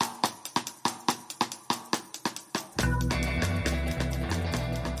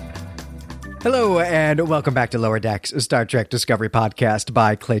Hello, and welcome back to Lower Decks, a Star Trek Discovery podcast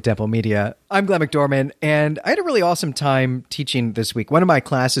by Clay Temple Media. I'm Glenn McDormand, and I had a really awesome time teaching this week. One of my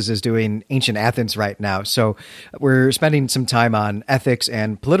classes is doing Ancient Athens right now, so we're spending some time on ethics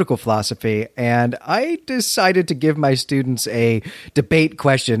and political philosophy, and I decided to give my students a debate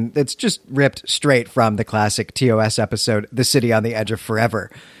question that's just ripped straight from the classic TOS episode, The City on the Edge of Forever.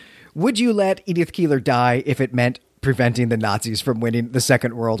 Would you let Edith Keeler die if it meant preventing the Nazis from winning the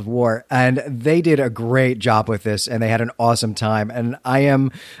Second World War? And they did a great job with this, and they had an awesome time. And I'm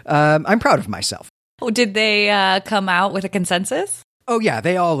proud of myself. Oh, did they come out with a consensus? Oh, yeah,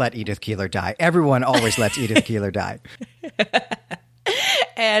 they all let Edith Keeler die. Everyone always lets Edith Keeler die.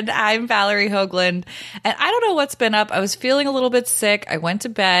 And I'm Valerie Hoagland. And I don't know what's been up. I was feeling a little bit sick. I went to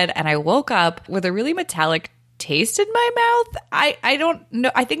bed, and I woke up with a really metallic taste in my mouth. I don't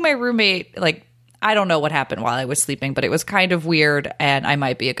know. I think my roommate, I don't know what happened while I was sleeping, but it was kind of weird, and I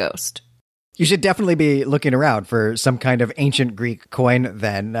might be a ghost. You should definitely be looking around for some kind of ancient Greek coin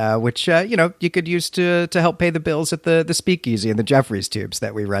then, which, you could use to help pay the bills at the speakeasy and the Jeffries tubes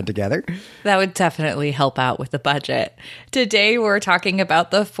that we run together. That would definitely help out with the budget. Today, we're talking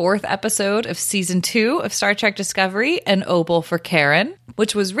about the 4th episode of Season 2 of Star Trek Discovery, An Obol for Karen,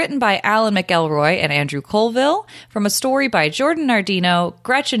 which was written by Alan McElroy and Andrew Colville, from a story by Jordan Nardino,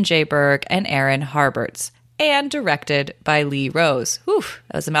 Gretchen J. Berg, and Aaron Harberts, and directed by Lee Rose. Whew,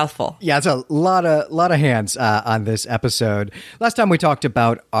 that was a mouthful. Yeah, it's a lot of hands on this episode. Last time we talked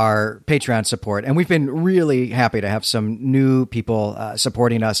about our Patreon support, and we've been really happy to have some new people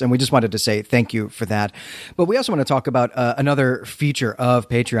supporting us, and we just wanted to say thank you for that. But we also want to talk about another feature of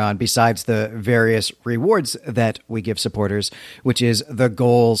Patreon besides the various rewards that we give supporters, which is the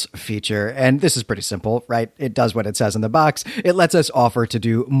goals feature. And this is pretty simple, right? It does what it says in the box. It lets us offer to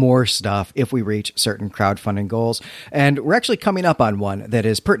do more stuff if we reach certain crowdfunding goals, and we're actually coming up on one that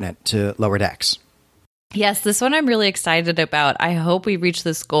is pertinent to Lower Decks. Yes, this one I'm really excited about. I hope we reach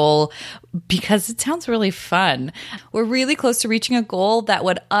this goal because it sounds really fun. We're really close to reaching a goal that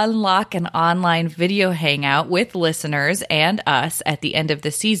would unlock an online video hangout with listeners and us at the end of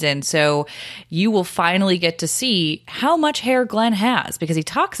the season. So you will finally get to see how much hair Glenn has, because he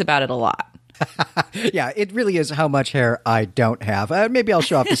talks about it a lot. Yeah, it really is how much hair I don't have. Maybe I'll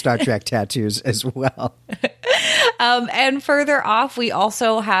show off the Star Trek tattoos as well. And further off, we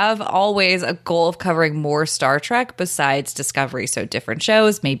also have always a goal of covering more Star Trek besides Discovery. So different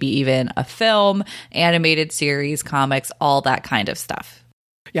shows, maybe even a film, animated series, comics, all that kind of stuff.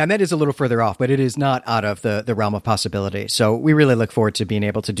 Yeah, and that is a little further off, but it is not out of the realm of possibility. So we really look forward to being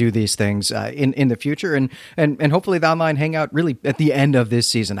able to do these things in the future, and hopefully the online hangout really at the end of this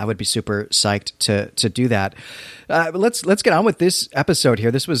season. I would be super psyched to do that. Let's get on with this episode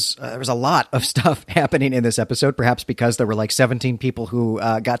here. There was a lot of stuff happening in this episode, perhaps because there were like 17 people who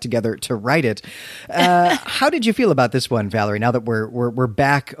got together to write it. How did you feel about this one, Valerie? Now that we're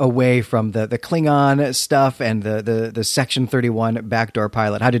back away from the Klingon stuff and the Section 31 backdoor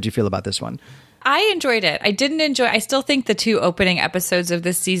pilot, how did you feel about this one? I enjoyed it. I still think the 2 opening episodes of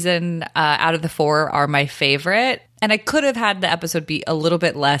this season out of the 4 are my favorite. And I could have had the episode be a little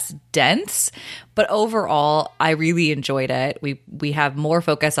bit less dense, but overall, I really enjoyed it. We have more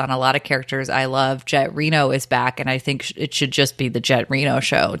focus on a lot of characters I love. Jet Reno is back, and I think it should just be the Jet Reno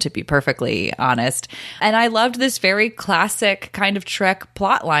show, to be perfectly honest. And I loved this very classic kind of Trek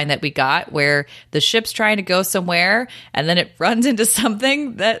plot line that we got, where the ship's trying to go somewhere, and then it runs into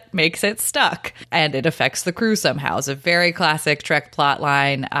something that makes it stuck, and it affects the crew somehow. It's a very classic Trek plot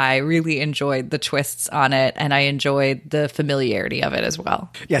line. I really enjoyed the twists on it, and I enjoyed the familiarity of it as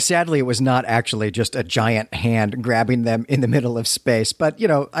well. Yeah, sadly, it was not actually just a giant hand grabbing them in the middle of space. But,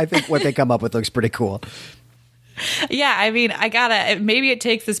 I think what they come up with looks pretty cool. Yeah, I mean, maybe it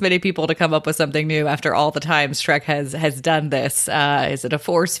takes this many people to come up with something new after all the times Trek has done this. Is it a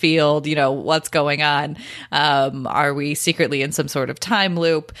force field? What's going on? Are we secretly in some sort of time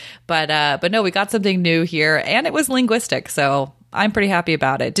loop? But no, we got something new here, and it was linguistic. So I'm pretty happy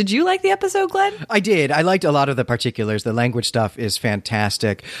about it. Did you like the episode, Glenn? I did. I liked a lot of the particulars. The language stuff is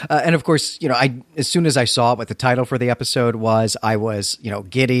fantastic. And of course, as soon as I saw what the title for the episode was, I was,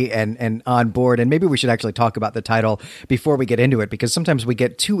 giddy and on board. And maybe we should actually talk about the title before we get into it, because sometimes we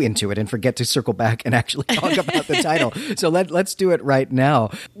get too into it and forget to circle back and actually talk about the title. So let's do it right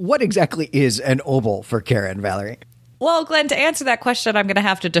now. What exactly is an Obol for Karen, Valerie? Well, Glenn, to answer that question, I'm going to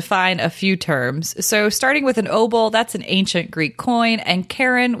have to define a few terms. So starting with an obol, that's an ancient Greek coin, and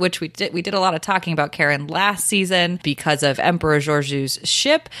Charon, which we did a lot of talking about Charon last season because of Emperor Georgiou's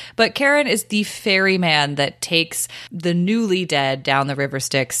ship, but Charon is the ferryman that takes the newly dead down the river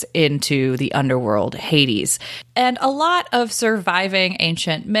Styx into the underworld, Hades. And a lot of surviving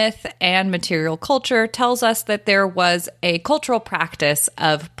ancient myth and material culture tells us that there was a cultural practice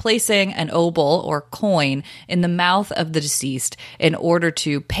of placing an obol or coin in the mouth of the deceased in order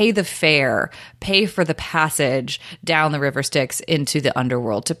to pay the fare, pay for the passage down the river Styx into the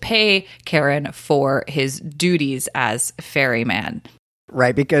underworld, to pay Charon for his duties as ferryman.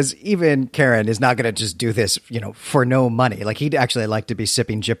 Right, because even Charon is not going to just do this, for no money. Like, he'd actually like to be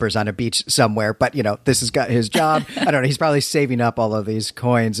sipping jippers on a beach somewhere, but, this has got his job. I don't know, he's probably saving up all of these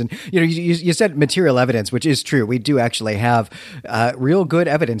coins. And, you said material evidence, which is true. We do actually have real good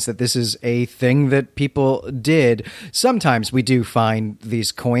evidence that this is a thing that people did. Sometimes we do find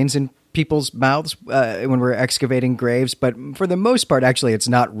these coins in people's mouths when we're excavating graves, but for the most part, actually, it's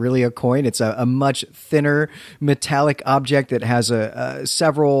not really a coin. It's a much thinner metallic object that has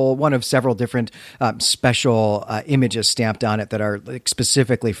one of several different special images stamped on it that are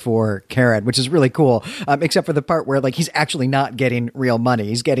specifically for Charon, which is really cool. Except for the part where he's actually not getting real money;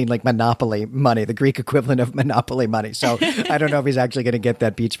 he's getting Monopoly money, the Greek equivalent of Monopoly money. So I don't know if he's actually going to get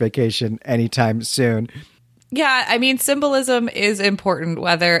that beach vacation anytime soon. Yeah, I mean, symbolism is important,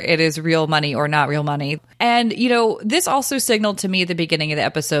 whether it is real money or not real money. And, this also signaled to me at the beginning of the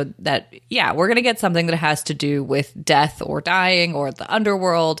episode that, we're going to get something that has to do with death or dying or the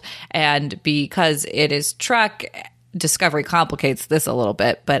underworld. And because it is Trek, Discovery complicates this a little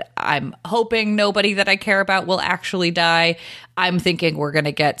bit, but I'm hoping nobody that I care about will actually die. I'm thinking we're going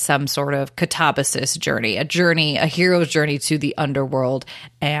to get some sort of catabasis journey, a hero's journey to the underworld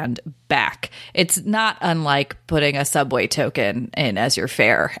and back. It's not unlike putting a subway token in as your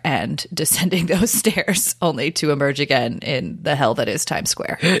fare and descending those stairs only to emerge again in the hell that is Times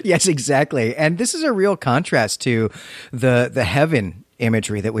Square. Yes, exactly. And this is a real contrast to the heaven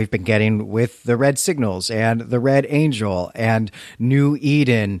imagery that we've been getting with the red signals and the red angel and New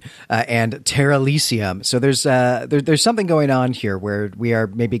Eden and Terra Elysium. So there's something going on here where we are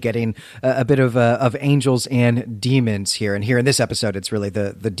maybe getting a bit of angels and demons here. And here in this episode, it's really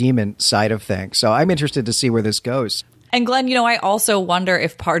the demon side of things. So I'm interested to see where this goes. And Glenn, I also wonder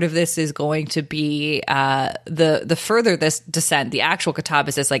if part of this is going to be the further this descent, the actual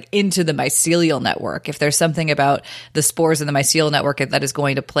catabasis, into the mycelial network. If there's something about the spores in the mycelial network that is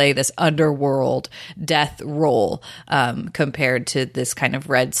going to play this underworld death role compared to this kind of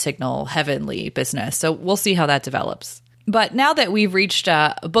red signal heavenly business. So we'll see how that develops. But now that we've reached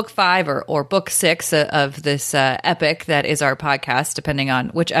book 5 or book 6 of this epic that is our podcast, depending on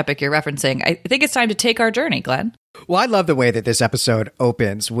which epic you're referencing, I think it's time to take our journey, Glenn. Well, I love the way that this episode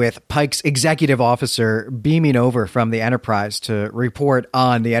opens with Pike's executive officer beaming over from the Enterprise to report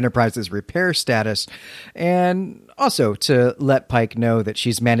on the Enterprise's repair status, and also to let Pike know that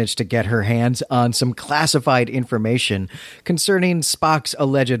she's managed to get her hands on some classified information concerning Spock's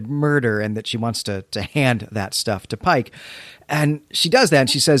alleged murder and that she wants to hand that stuff to Pike. And she does that, and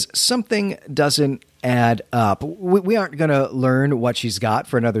she says something doesn't add up. We aren't going to learn what she's got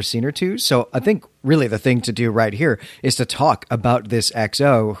for another scene or two, so I think really the thing to do right here is to talk about this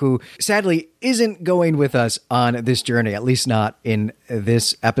XO, who sadly isn't going with us on this journey, at least not in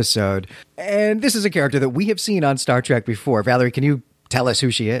this episode. And this is a character that we have seen on Star Trek before. Valerie, can you tell us who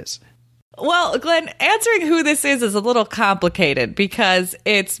she is? Well, Glenn, answering who this is a little complicated because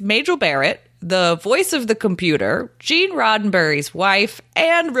it's Majel Barrett, the voice of the computer, Gene Roddenberry's wife,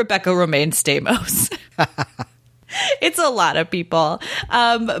 and Rebecca Romaine Stamos. It's a lot of people.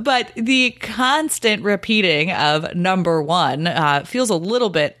 But the constant repeating of number one feels a little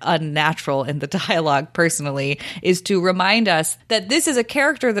bit unnatural in the dialogue, personally, is to remind us that this is a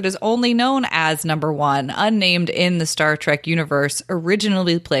character that is only known as number one, unnamed in the Star Trek universe,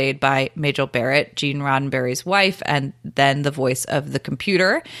 originally played by Majel Barrett, Gene Roddenberry's wife, and then the voice of the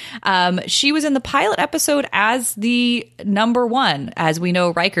computer. She was in the pilot episode as the number one, as we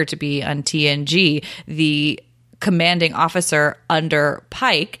know Riker to be on TNG, the commanding officer under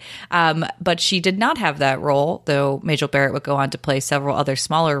Pike, but she did not have that role, though Majel Barrett would go on to play several other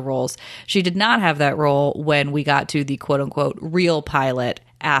smaller roles. She did not have that role when we got to the quote-unquote real pilot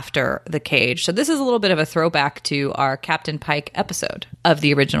after The Cage. So this is a little bit of a throwback to our Captain Pike episode of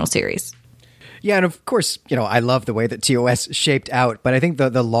the original series. Yeah, and of course, I love the way that TOS shaped out, but I think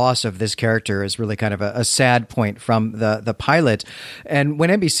the loss of this character is really kind of a sad point from the pilot. And when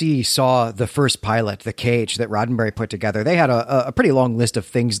NBC saw the first pilot, The Cage, that Roddenberry put together, they had a pretty long list of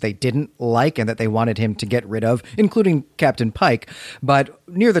things they didn't like and that they wanted him to get rid of, including Captain Pike. But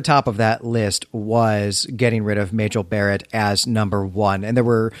near the top of that list was getting rid of Majel Barrett as number one. And there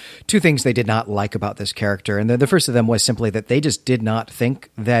were two things they did not like about this character. And the first of them was simply that they just did not think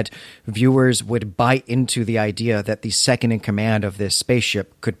that viewers would buy into the idea that the second in command of this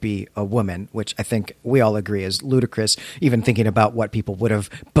spaceship could be a woman, which I think we all agree is ludicrous, even thinking about what people would have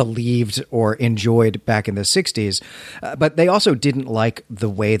believed or enjoyed back in the 60s. But they also didn't like the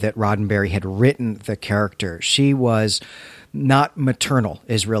way that Roddenberry had written the character. She was not maternal,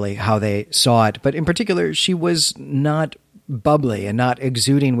 is really how they saw it. But in particular, she was not bubbly and not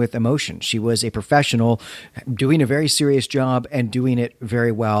exuding with emotion. She was a professional doing a very serious job and doing it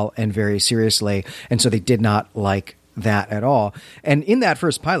very well and very seriously. And so they did not like that at all. And in that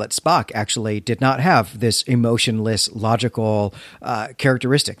first pilot, Spock actually did not have this emotionless, logical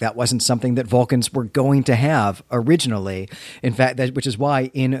characteristic. That wasn't something that Vulcans were going to have originally. In fact, which is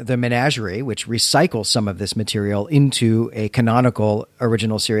why in the Menagerie, which recycles some of this material into a canonical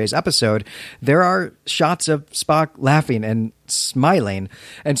original series episode, there are shots of Spock laughing and smiling.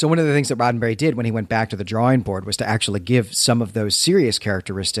 And so one of the things that Roddenberry did when he went back to the drawing board was to actually give some of those serious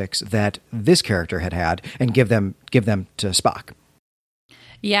characteristics that this character had and give them to Spock.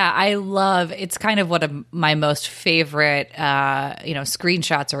 Yeah, I love, it's kind of one of my most favorite,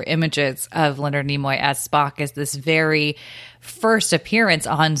 screenshots or images of Leonard Nimoy as Spock is this very first appearance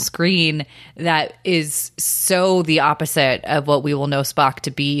on screen that is so the opposite of what we will know Spock to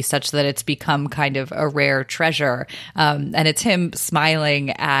be, such that it's become kind of a rare treasure. And it's him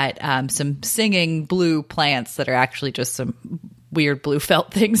smiling at some singing blue plants that are actually just some weird blue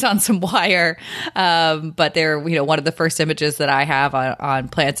felt things on some wire. But they're, one of the first images that I have on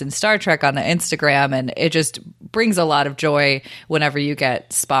plants in Star Trek on the Instagram. And it just brings a lot of joy whenever you get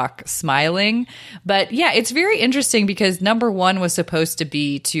Spock smiling. But yeah, it's very interesting because number one was supposed to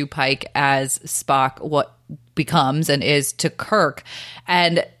be to Pike as Spock, what becomes and is to Kirk.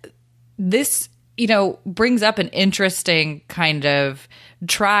 And this, brings up an interesting kind of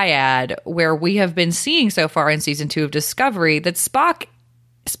triad where we have been seeing so far in season 2 of Discovery that Spock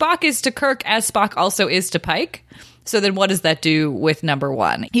is to Kirk as Spock also is to Pike. So then what does that do with number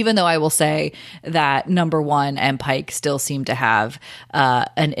one? Even though I will say that number one and Pike still seem to have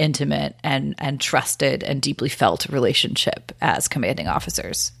an intimate and trusted and deeply felt relationship as commanding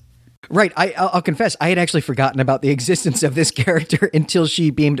officers. Right. I'll confess, I had actually forgotten about the existence of this character until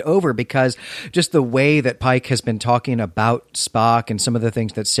she beamed over, because just the way that Pike has been talking about Spock and some of the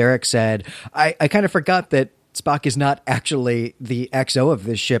things that Sarek said, I kind of forgot that Spock is not actually the XO of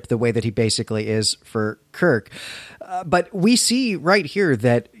this ship the way that he basically is for Kirk. But we see right here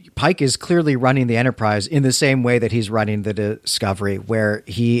that Pike is clearly running the Enterprise in the same way that he's running the Discovery, where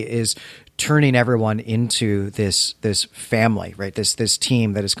he is turning everyone into this family, right? This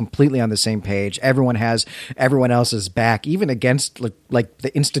team that is completely on the same page. Everyone has everyone else's back, even against like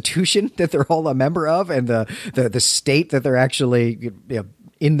the institution that they're all a member of and the state that they're actually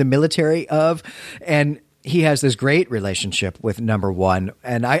in the military of. And he has this great relationship with number one.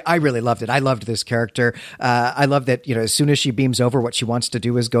 And I really loved it. I loved this character. I love that, as soon as she beams over, what she wants to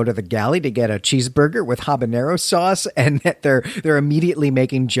do is go to the galley to get a cheeseburger with habanero sauce. And that they're immediately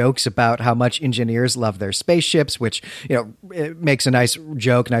making jokes about how much engineers love their spaceships, which, it makes a nice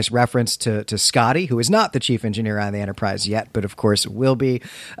joke, nice reference to Scotty, who is not the chief engineer on the Enterprise yet, but of course will be.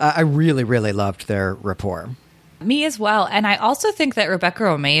 I really, really loved their rapport. Me as well. And I also think that Rebecca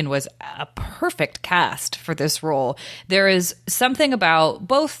Romijn was a perfect cast for this role. There is something about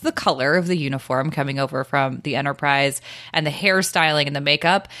both the color of the uniform coming over from the Enterprise and the hairstyling and the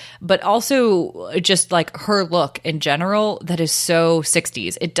makeup, but also just like her look in general that is so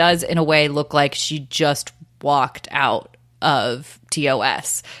 60s. It does in a way look like she just walked out of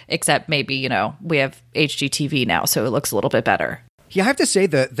TOS, except maybe, we have HGTV now, so it looks a little bit better. Yeah, I have to say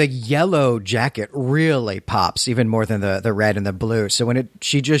the yellow jacket really pops even more than the red and the blue. So when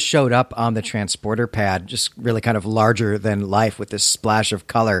she just showed up on the transporter pad, just really kind of larger than life with this splash of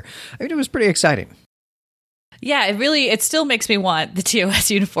color, I mean, it was pretty exciting. Yeah, it still makes me want the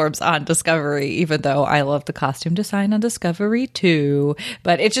TOS uniforms on Discovery, even though I love the costume design on Discovery too.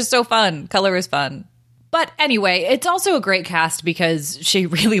 But it's just so fun. Color is fun. But anyway, it's also a great cast because she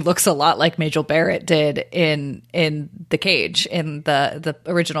really looks a lot like Majel Barrett did in The Cage, in the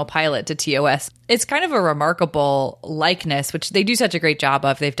original pilot to TOS. It's kind of a remarkable likeness, which they do such a great job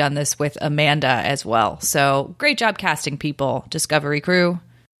of. They've done this with Amanda as well. So great job casting people, Discovery crew.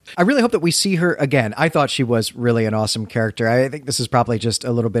 I really hope that we see her again. I thought she was really an awesome character. I think this is probably just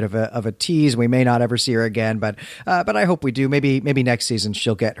a little bit of a tease. We may not ever see her again, but I hope we do. Maybe next season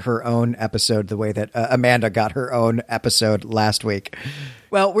she'll get her own episode the way that Amanda got her own episode last week.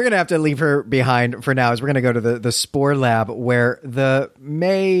 Well, we're going to have to leave her behind for now, as we're going to go to the Spore Lab, where the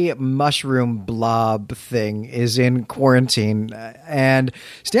May mushroom blob thing is in quarantine. And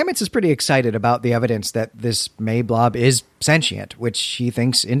Stamets is pretty excited about the evidence that this May blob is sentient, which he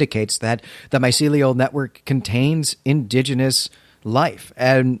thinks indicates that the mycelial network contains indigenous life.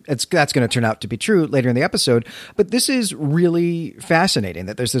 And that's going to turn out to be true later in the episode. But this is really fascinating,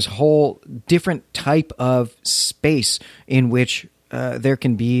 that there's this whole different type of space in which there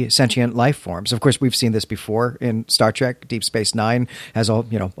can be sentient life forms. Of course, we've seen this before in Star Trek. Deep Space Nine has a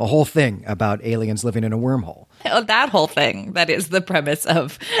whole thing about aliens living in a wormhole. Oh, that whole thing. That is the premise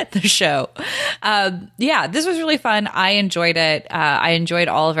of the show. This was really fun. I enjoyed it. I enjoyed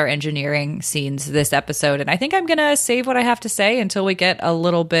all of our engineering scenes this episode, and I think I'm going to save what I have to say until we get a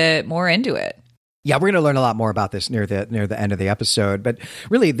little bit more into it. Yeah, we're going to learn a lot more about this near the end of the episode. But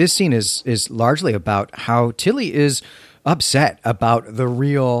really, this scene is largely about how Tilly is upset about the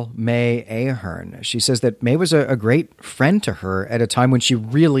real May Ahern. She says that May was a great friend to her at a time when she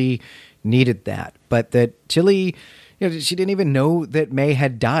really needed that, but that Tilly, she didn't even know that May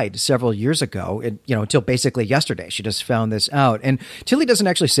had died several years ago, until basically yesterday. She just found this out. And Tilly doesn't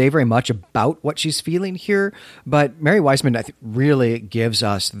actually say very much about what she's feeling here, but Mary Wiseman, I think, really gives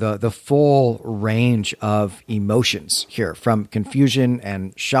us the full range of emotions here, from confusion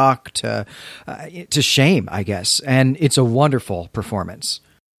and shock to shame, I guess. And it's a wonderful performance.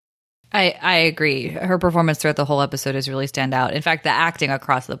 I agree. Her performance throughout the whole episode is really stand out. In fact, the acting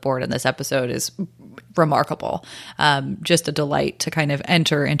across the board in this episode is remarkable. Just a delight to kind of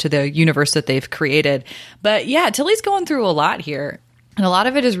enter into the universe that they've created. But yeah, Tilly's going through a lot here. And a lot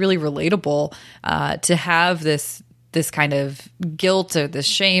of it is really relatable to have this kind of guilt or this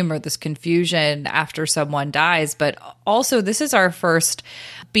shame or this confusion after someone dies. But also, this is our first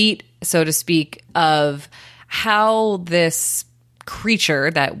beat, so to speak, of how this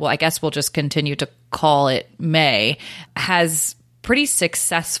creature that, well, I guess we'll just continue to call it May, has pretty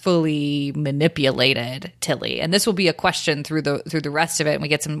successfully manipulated Tilly. And this will be a question through the rest of it. And we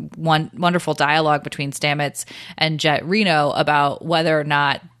get some wonderful dialogue between Stamets and Jet Reno about whether or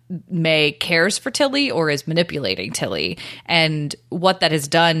not May cares for Tilly or is manipulating Tilly, and what that has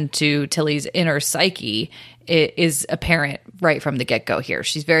done to Tilly's inner psyche is apparent right from the get-go here.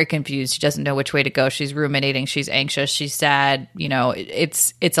 She's very confused. She doesn't know which way to go. She's ruminating. She's anxious. She's sad.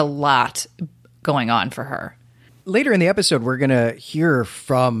 It's a lot going on for her. Later in the episode, we're going to hear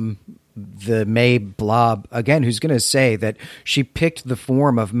from the May blob again, who's going to say that she picked the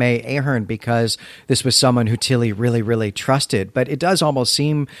form of May Ahern because this was someone who Tilly really, really trusted. But it does almost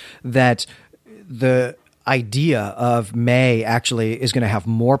seem that the idea of May actually is going to have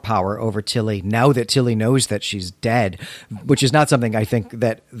more power over Tilly now that Tilly knows that she's dead, which is not something I think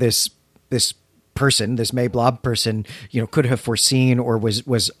that this person, this May blob person, could have foreseen or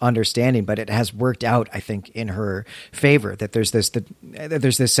was understanding, but it has worked out, I think, in her favor. That there's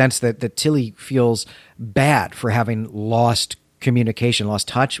this sense that Tilly feels bad for having lost communication, lost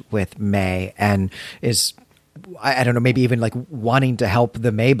touch with May, and is, I don't know, maybe even like wanting to help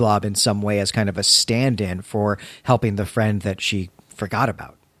the May blob in some way as kind of a stand-in for helping the friend that she forgot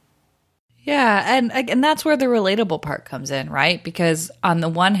about. Yeah, and that's where the relatable part comes in, right? Because on the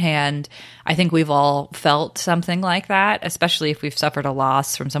one hand, I think we've all felt something like that, especially if we've suffered a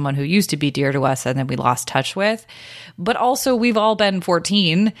loss from someone who used to be dear to us and then we lost touch with. But also, we've all been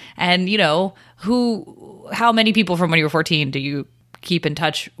 14, and how many people from when you were 14 do you keep in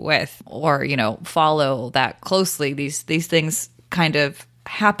touch with or follow that closely? These things kind of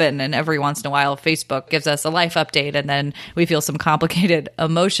happen, and every once in a while Facebook gives us a life update and then we feel some complicated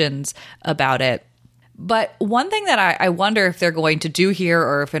emotions about it. But one thing that I wonder if they're going to do here,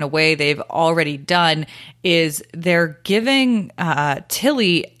 or if in a way they've already done, is they're giving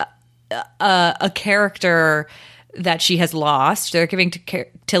Tilly a character that she has lost. They're giving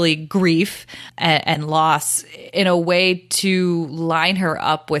Tilly grief and loss in a way to line her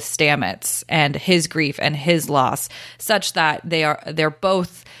up with Stamets and his grief and his loss, such that they're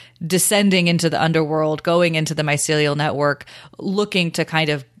both descending into the underworld, going into the mycelial network, looking to kind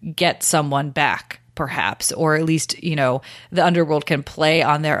of get someone back, perhaps, or at least, the underworld can play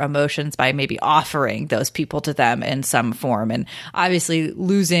on their emotions by maybe offering those people to them in some form. And obviously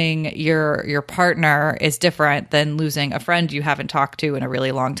losing your partner is different than losing a friend you haven't talked to in a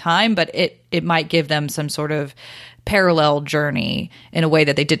really long time, but it might give them some sort of parallel journey in a way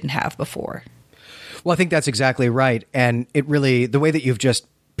that they didn't have before. Well, I think that's exactly right. And it really, the way that you've just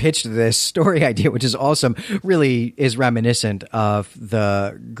pitched this story idea, which is awesome, really is reminiscent of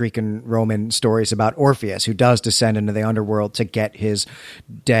the Greek and Roman stories about Orpheus, who does descend into the underworld to get his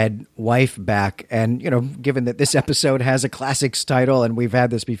dead wife back. And, given that this episode has a classics title and we've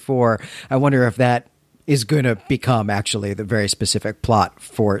had this before, I wonder if that is going to become actually the very specific plot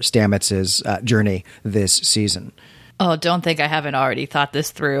for Stamets's journey this season. Oh, don't think I haven't already thought this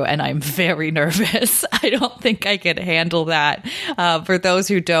through, and I'm very nervous. I don't think I could handle that. For those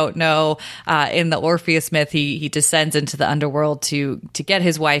who don't know, in the Orpheus myth, he descends into the underworld to get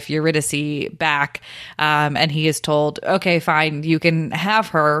his wife Eurydice back, and he is told, "Okay, fine, you can have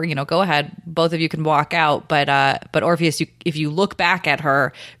her. Go ahead. Both of you can walk out. But Orpheus, if you look back at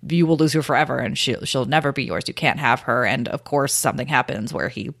her, you will lose her forever, and she'll never be yours. You can't have her." And of course, something happens where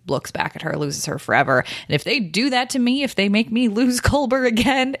he looks back at her, loses her forever. And if they do that to me, if they make me lose Culber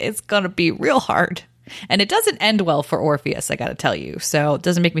again, it's going to be real hard. And it doesn't end well for Orpheus, I got to tell you. So it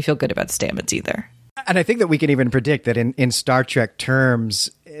doesn't make me feel good about Stamets either. And I think that we can even predict that in Star Trek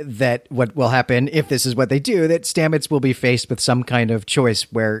terms, that what will happen if this is what they do, that Stamets will be faced with some kind of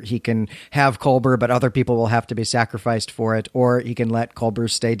choice where he can have Culber, but other people will have to be sacrificed for it, or he can let Culber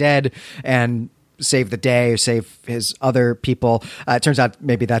stay dead and save the day or save his other people. It turns out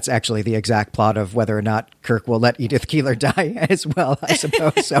maybe that's actually the exact plot of whether or not Kirk will let Edith Keeler die as well, I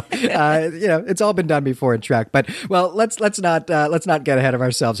suppose. So, it's all been done before in Trek. But, well, let's not get ahead of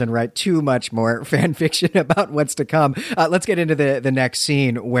ourselves and write too much more fan fiction about what's to come. Let's get into the next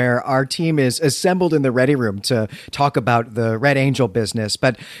scene where our team is assembled in the ready room to talk about the Red Angel business,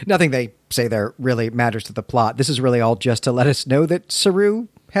 but nothing they say there really matters to the plot. This is really all just to let us know that Saru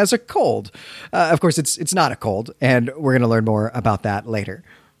has a cold. Of course, it's not a cold, and we're going to learn more about that later.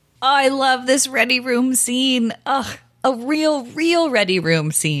 Oh, I love this ready room scene. Ugh, a real ready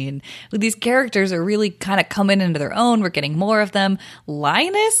room scene. These characters are really kind of coming into their own. We're getting more of them.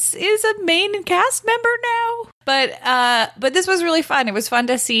 Linus is a main cast member now. But this was really fun. It was fun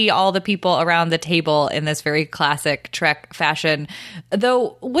to see all the people around the table in this very classic Trek fashion.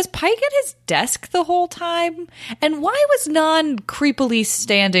 Though, was Pike at his desk the whole time? And why was Nan creepily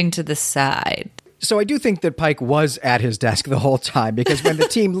standing to the side? So I do think that Pike was at his desk the whole time, because when the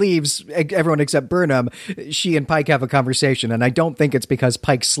team leaves, everyone except Burnham, she and Pike have a conversation, and I don't think it's because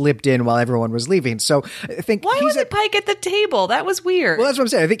Pike slipped in while everyone was leaving. So I think why wasn't Pike at the table? That was weird. Well, that's what I'm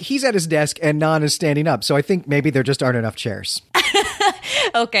saying. I think he's at his desk and Nan is standing up. So I think maybe there just aren't enough chairs.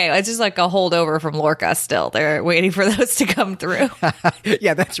 Okay, it's just like a holdover from Lorca still. They're waiting for those to come through.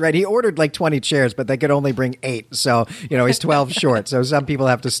 Yeah, that's right. He ordered like 20 chairs, but they could only bring 8. So, he's 12 short. So some people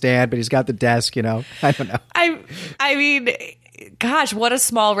have to stand, but he's got the desk, I don't know. I mean, gosh, what a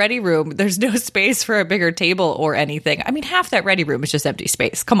small ready room. There's no space for a bigger table or anything. I mean, half that ready room is just empty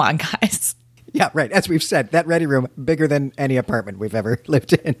space. Come on, guys. Yeah, right. As we've said, that ready room, bigger than any apartment we've ever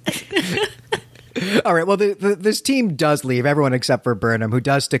lived in. All right. Well, this team does leave, everyone except for Burnham, who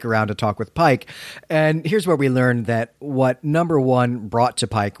does stick around to talk with Pike. And here's where we learn that what number one brought to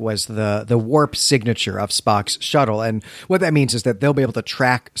Pike was the warp signature of Spock's shuttle. And what that means is that they'll be able to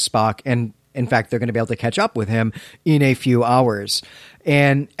track Spock, and in fact, they're going to be able to catch up with him in a few hours.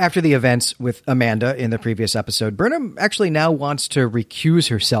 And after the events with Amanda in the previous episode, Burnham actually now wants to recuse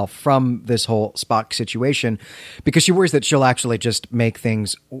herself from this whole Spock situation because she worries that she'll actually just make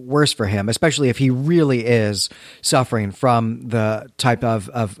things worse for him, especially if he really is suffering from the type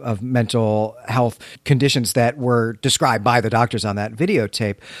of mental health conditions that were described by the doctors on that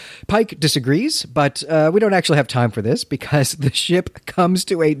videotape. Pike disagrees, but we don't actually have time for this because the ship comes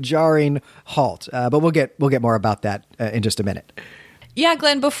to a jarring halt. But we'll get more about that in just a minute. Yeah,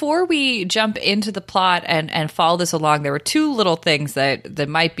 Glenn, before we jump into the plot and follow this along, there were two little things that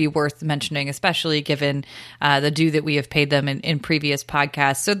might be worth mentioning, especially given the due that we have paid them in previous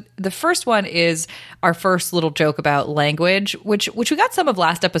podcasts. So the first one is our first little joke about language, which we got some of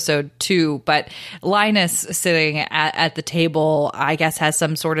last episode too, but Linus sitting at the table, I guess, has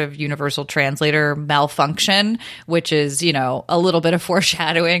some sort of universal translator malfunction, which is, a little bit of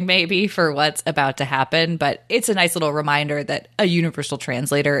foreshadowing maybe for what's about to happen. But it's a nice little reminder that a universal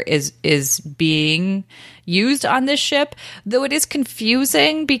translator is being used on this ship, though it is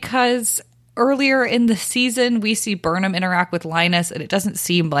confusing because earlier in the season we see Burnham interact with Linus and it doesn't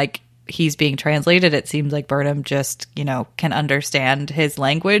seem like he's being translated. It seems like Burnham just, can understand his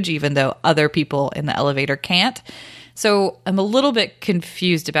language, even though other people in the elevator can't. So I'm a little bit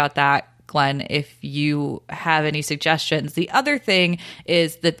confused about that, Glenn, if you have any suggestions. The other thing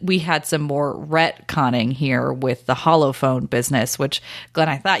is that we had some more retconning here with the holophone business, which, Glenn,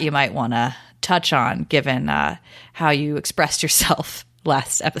 I thought you might want to touch on, given how you expressed yourself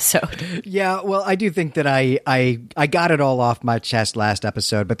last episode. Yeah, well, I do think that I got it all off my chest last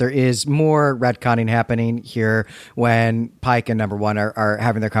episode, but there is more retconning happening here when Pike and Number One are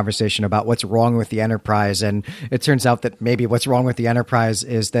having their conversation about what's wrong with the Enterprise. And it turns out that maybe what's wrong with the Enterprise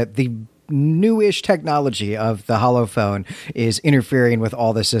is that the newish technology of the holophone is interfering with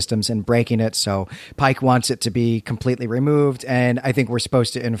all the systems and breaking it. So Pike wants it to be completely removed. And I think we're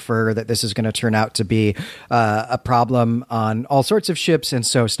supposed to infer that this is going to turn out to be a problem on all sorts of ships. And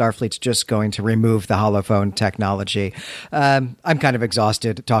so Starfleet's just going to remove the holophone technology. I'm kind of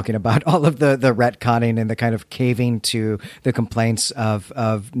exhausted talking about all of the retconning and the kind of caving to the complaints of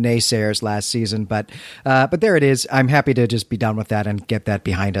naysayers last season. But there it is. I'm happy to just be done with that and get that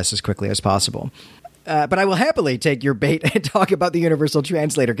behind us as quickly as possible. But I will happily take your bait and talk about the Universal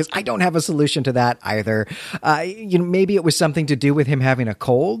Translator, because I don't have a solution to that either. Maybe it was something to do with him having a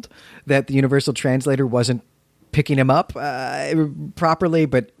cold, that the Universal Translator wasn't picking him up properly.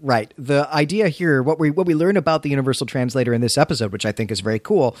 But right, the idea here, what we learn about the Universal Translator in this episode, which I think is very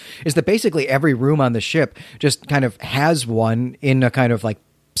cool, is that basically every room on the ship just kind of has one in a kind of like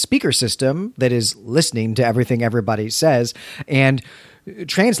speaker system that is listening to everything everybody says and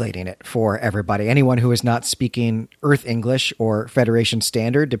translating it for everybody. Anyone who is not speaking Earth English or Federation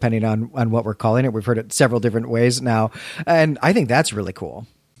Standard, depending on what we're calling it. We've heard it several different ways now. And I think that's really cool.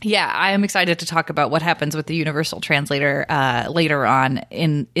 Yeah, I am excited to talk about what happens with the Universal Translator later on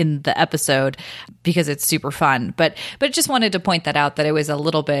in the episode, because it's super fun. But just wanted to point that out, that it was a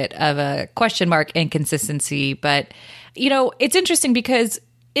little bit of a question mark inconsistency. But, it's interesting because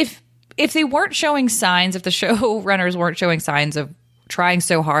if they weren't showing signs, if the showrunners weren't showing signs of trying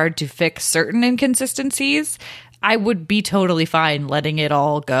so hard to fix certain inconsistencies, I would be totally fine letting it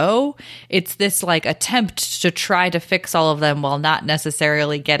all go. It's this like attempt to try to fix all of them while not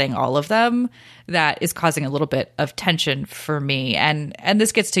necessarily getting all of them that is causing a little bit of tension for me. And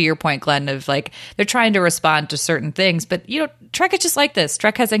this gets to your point, Glenn, of like, they're trying to respond to certain things, but Trek is just like this.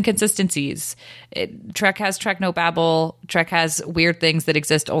 Trek has inconsistencies. Trek has Trek No Babble. Trek has weird things that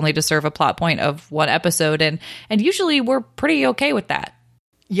exist only to serve a plot point of one episode. And usually we're pretty okay with that.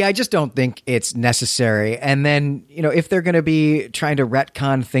 Yeah, I just don't think it's necessary. And then, if they're going to be trying to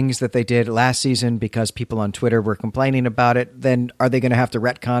retcon things that they did last season because people on Twitter were complaining about it, then are they going to have to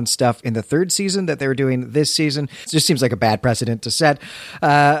retcon stuff in the third season that they were doing this season? It just seems like a bad precedent to set.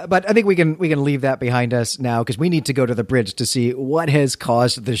 But I think we can leave that behind us now, because we need to go to the bridge to see what has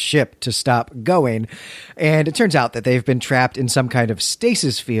caused the ship to stop going. And it turns out that they've been trapped in some kind of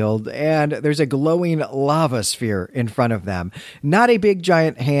stasis field, and there's a glowing lava sphere in front of them. Not a big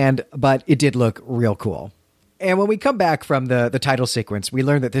giant hand, but it did look real cool. And when we come back from the title sequence, we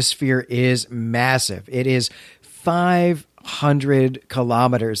learn that this sphere is massive. It is 500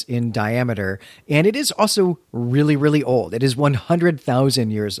 kilometers in diameter, and it is also really, really old. It is 100,000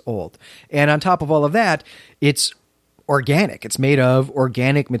 years old. And on top of all of that, it's organic. It's made of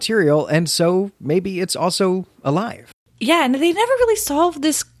organic material, and so maybe it's also alive. Yeah, and they never really solved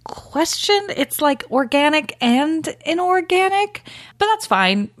this question. It's like organic and inorganic, but that's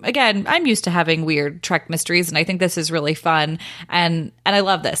fine. Again, I'm used to having weird Trek mysteries, and I think this is really fun. And I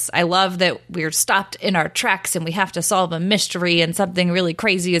love this. I love that we're stopped in our tracks and we have to solve a mystery and something really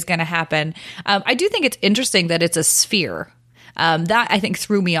crazy is going to happen. I do think it's interesting that it's a sphere. That I think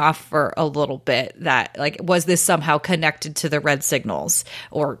threw me off for a little bit. That like, was this somehow connected to the red signals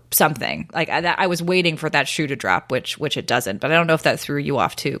or something? Like I was waiting for that shoe to drop, which it doesn't. But I don't know if that threw you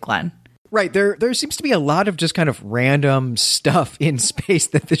off too, Glenn. Right. There seems to be a lot of just kind of random stuff in space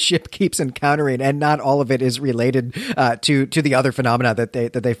that the ship keeps encountering, and not all of it is related to the other phenomena that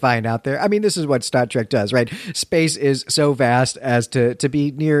they find out there. I mean, this is what Star Trek does, right? Space is so vast as to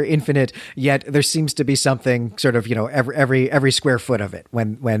be near infinite, yet there seems to be something sort of, every square foot of it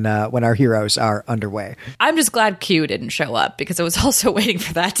when our heroes are underway. I'm just glad Q didn't show up, because I was also waiting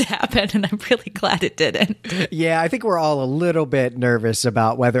for that to happen, and I'm really glad it didn't. Yeah, I think we're all a little bit nervous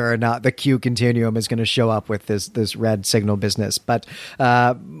about whether or not the Q continuum is going to show up with this red signal business, but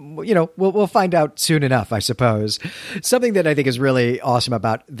we'll find out soon enough, I suppose. Something that I think is really awesome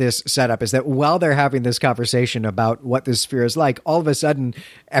about this setup is that while they're having this conversation about what this sphere is like, all of a sudden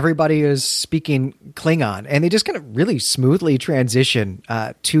everybody is speaking Klingon, and they just kind of really smoothly transition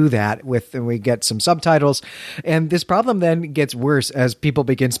to that and we get some subtitles. And this problem then gets worse as people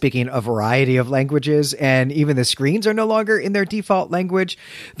begin speaking a variety of languages, and even the screens are no longer in their default language.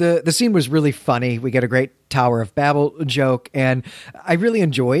 The scene was really funny. We get a great Tower of Babel joke, and I really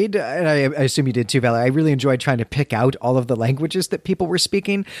enjoyed, and I assume you did too, Valerie, I really enjoyed trying to pick out all of the languages that people were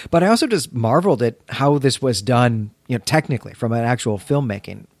speaking, but I also just marveled at how this was done, technically from an actual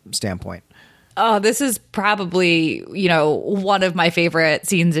filmmaking standpoint. Oh, this is probably, one of my favorite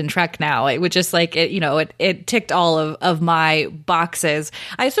scenes in Trek now. It would just it ticked all of my boxes.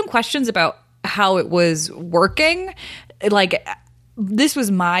 I have some questions about how it was working. Like, this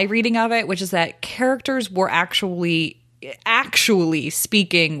was my reading of it, which is that characters were actually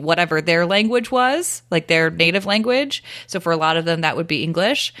speaking whatever their language was, like their native language. So for a lot of them, that would be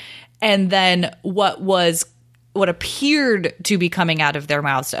English. And then what appeared to be coming out of their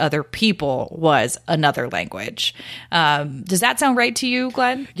mouths to other people was another language. Does that sound right to you,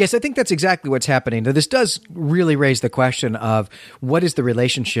 Glenn? Yes, I think that's exactly what's happening. Now, this does really raise the question of what is the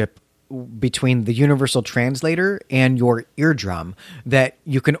relationship between the universal translator and your eardrum, that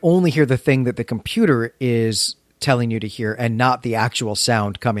you can only hear the thing that the computer is telling you to hear and not the actual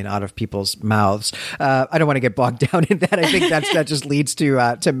sound coming out of people's mouths. I don't want to get bogged down in that. I think that just leads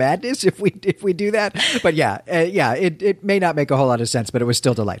to madness if we do that. But it may not make a whole lot of sense, but it was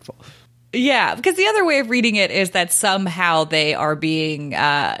still delightful. Yeah, because the other way of reading it is that somehow they are being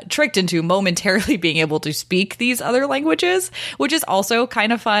tricked into momentarily being able to speak these other languages, which is also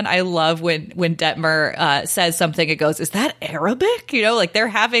kind of fun. I love when Detmer says something, it goes, "Is that Arabic?" Like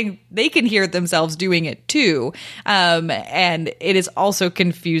they can hear themselves doing it too. And it is also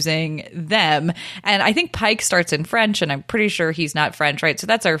confusing them. And I think Pike starts in French, and I'm pretty sure he's not French, right? So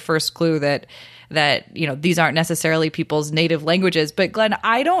that's our first clue that these aren't necessarily people's native languages. But Glenn,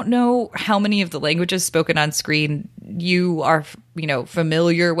 I don't know how many of the languages spoken on screen you are,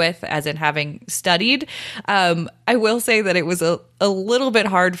 familiar with, as in having studied. I will say that it was a little bit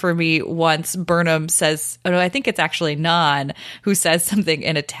hard for me once Burnham says, I think it's actually Nan who says something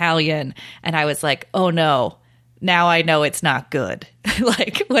in Italian. And I was like, oh no, now I know it's not good.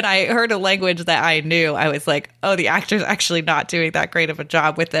 Like, when I heard a language that I knew, I was like, oh, the actor's actually not doing that great of a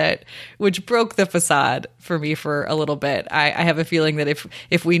job with it, which broke the facade for me for a little bit. I have a feeling that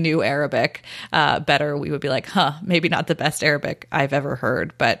if we knew Arabic better, we would be like, maybe not the best Arabic I've ever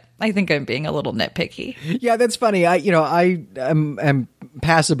heard. But I think I'm being a little nitpicky. Yeah, that's funny. I am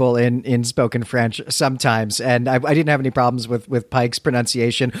passable in spoken French sometimes, and I didn't have any problems with Pike's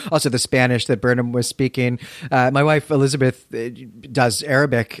pronunciation. Also, the Spanish that Burnham was speaking. My wife Elizabeth does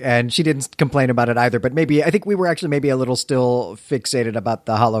Arabic, and she didn't complain about it either. But I think we were actually maybe a little still fixated about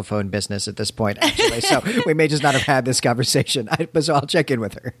the holophone business at this point, actually. So we may just not have had this conversation. So I'll check in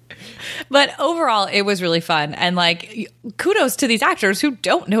with her. But overall, it was really fun, and kudos to these actors who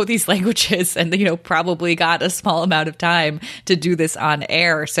don't know these languages, and probably got a small amount of time to do this on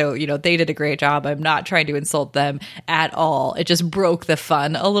air. So they did a great job. I'm not trying to insult them at all. It just broke the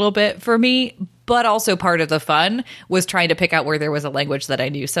fun a little bit for me. But also part of the fun was trying to pick out where there was a language that I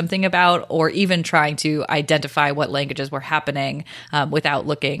knew something about, or even trying to identify what languages were happening without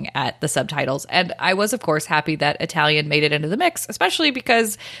looking at the subtitles. And I was, of course, happy that Italian made it into the mix, especially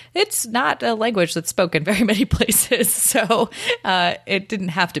because it's not a language that's spoken very many places. So it didn't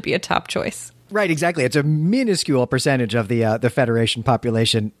have to be a top choice. Right, exactly. It's a minuscule percentage of the Federation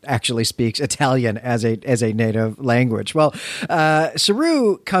population actually speaks Italian as a native language. Well,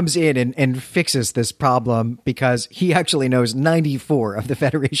 Saru comes in and fixes this problem because he actually knows 94 of the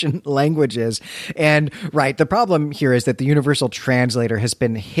Federation languages. And right, the problem here is that the Universal Translator has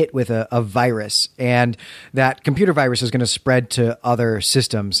been hit with a virus, and that computer virus is going to spread to other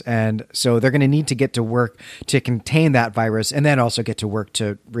systems. And so they're going to need to get to work to contain that virus, and then also get to work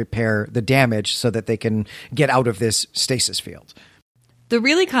to repair the damage so that they can get out of this stasis field. The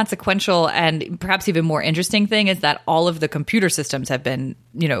really consequential and perhaps even more interesting thing is that all of the computer systems have been,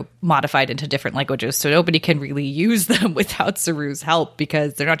 modified into different languages. So nobody can really use them without Saru's help,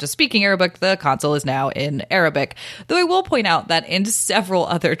 because they're not just speaking Arabic. The console is now in Arabic. Though I will point out that in several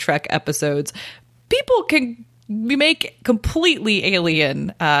other Trek episodes, people can make completely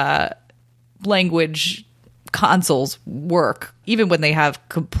alien language consoles work, even when they have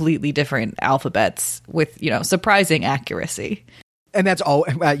completely different alphabets with, surprising accuracy. And that's all.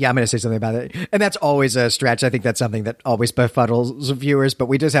 I'm going to say something about it. And that's always a stretch. I think that's something that always befuddles viewers, but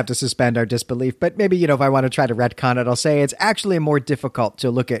we just have to suspend our disbelief. But maybe, if I want to try to retcon it, I'll say it's actually more difficult to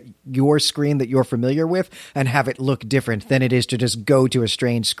look at your screen that you're familiar with and have it look different than it is to just go to a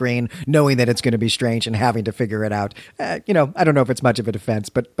strange screen, knowing that it's going to be strange and having to figure it out. I don't know if it's much of a defense,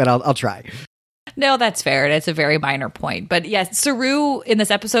 but I'll try. No, that's fair. It's a very minor point. But yes, Saru in this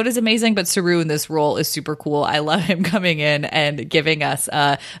episode is amazing, but Saru in this role is super cool. I love him coming in and giving us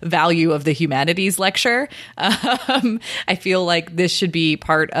a value of the humanities lecture. I feel like this should be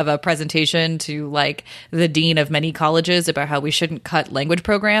part of a presentation to the dean of many colleges about how we shouldn't cut language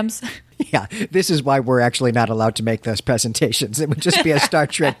programs. Yeah, this is why we're actually not allowed to make those presentations. It would just be a Star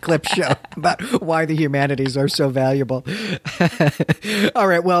Trek clip show about why the humanities are so valuable. All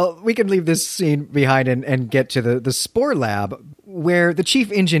right, well, we can leave this scene behind and get to the Spore Lab, where the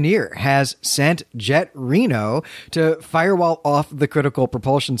chief engineer has sent Jet Reno to firewall off the critical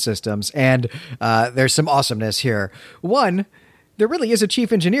propulsion systems. And there's some awesomeness here. One, there really is a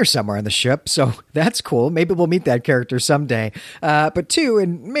chief engineer somewhere on the ship, so that's cool. Maybe we'll meet that character someday. But two,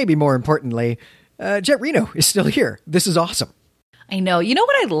 and maybe more importantly, Jet Reno is still here. This is awesome. I know. You know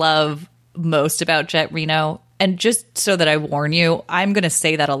what I love most about Jet Reno? And just so that I warn you, I'm going to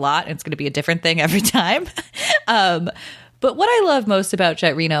say that a lot, and it's going to be a different thing every time. But what I love most about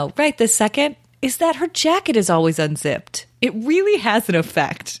Jet Reno right this second is that her jacket is always unzipped. It really has an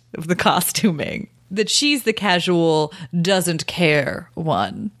effect of the costuming. That she's the casual, doesn't care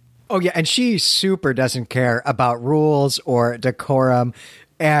one. Oh, yeah, and she super doesn't care about rules or decorum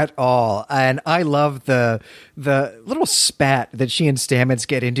at all. And I love the little spat that she and Stamets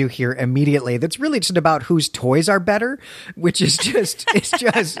get into here immediately. That's really just about whose toys are better, which is just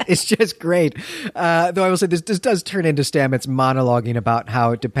it's just great. Though I will say this does turn into Stamets monologuing about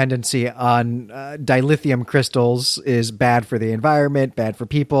how dependency on dilithium crystals is bad for the environment, bad for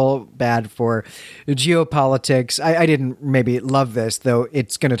people, bad for geopolitics. I didn't maybe love this, though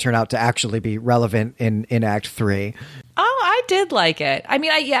it's going to turn out to actually be relevant in Act 3. Oh, I did like it. I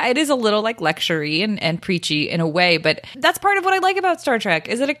mean, yeah, it is a little like lecture-y and preachy in a way, but that's part of what I like about Star Trek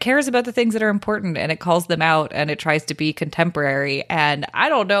is that it cares about the things that are important and it calls them out and it tries to be contemporary. And I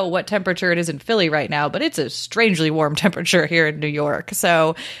don't know what temperature it is in Philly right now, but it's a strangely warm temperature here in New York.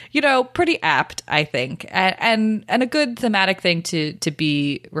 So, pretty apt, I think, and a good thematic thing to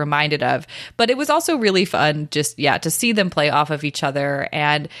be reminded of. But it was also really fun just, to see them play off of each other.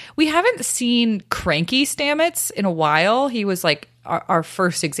 And we haven't seen cranky Stamets in a while. He was like our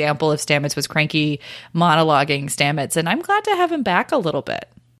first example of Stamets was cranky monologuing Stamets, and I'm glad to have him back a little bit.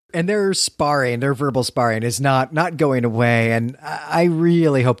 And their verbal sparring is not going away, and I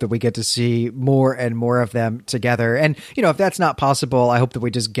really hope that we get to see more and more of them together. And if that's not possible, I hope that we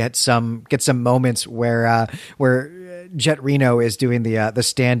just get some moments where Jet Reno is doing the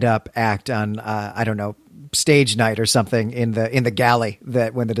stand-up act on I don't know, stage night or something in the galley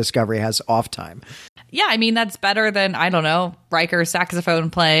that when the Discovery has off time. Yeah, I mean, that's better than, I don't know, Riker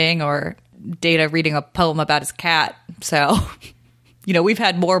saxophone playing or Data reading a poem about his cat. So, we've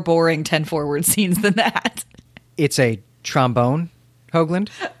had more boring 10 forward scenes than that. It's a trombone, Hoagland.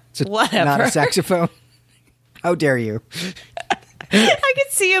 It's Whatever. Not a saxophone. How dare you? I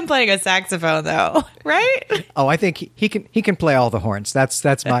could see him playing a saxophone, though, right? Oh, I think he can play all the horns. That's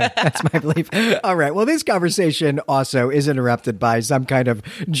my belief. All right. Well, this conversation also is interrupted by some kind of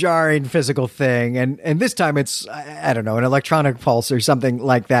jarring physical thing, and this time it's I don't know, an electronic pulse or something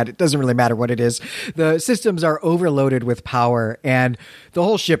like that. It doesn't really matter what it is. The systems are overloaded with power, and the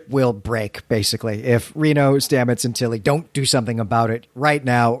whole ship will break basically if Reno, Stamets, and Tilly don't do something about it right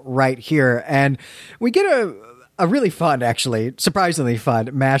now, right here. And we get a really fun, actually, surprisingly fun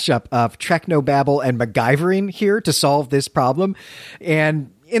mashup of Technobabble and MacGyvering here to solve this problem.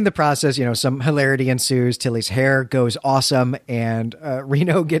 And in the process, some hilarity ensues. Tilly's hair goes awesome, and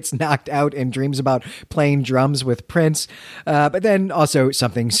Reno gets knocked out and dreams about playing drums with Prince. But then also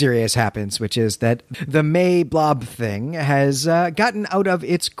something serious happens, which is that the May blob thing has gotten out of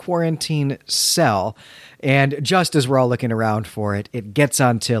its quarantine cell. And just as we're all looking around for it, it gets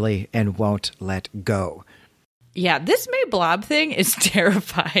on Tilly and won't let go. Yeah, this May blob thing is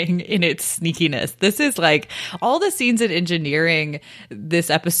terrifying in its sneakiness. This is like all the scenes in engineering this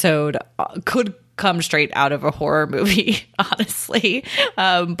episode could come straight out of a horror movie, honestly.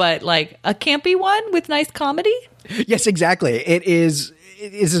 But like a campy one with nice comedy. Yes, exactly. It is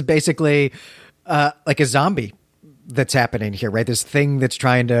basically like a zombie that's happening here, right? This thing that's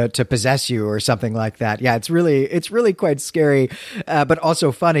trying to possess you or something like that. Yeah, it's really quite scary, but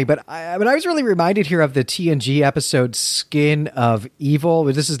also funny. But I was really reminded here of the TNG episode Skin of Evil.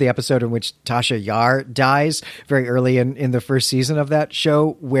 This is the episode in which Tasha Yar dies very early in the first season of that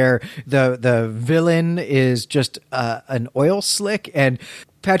show, where the villain is just an oil slick, and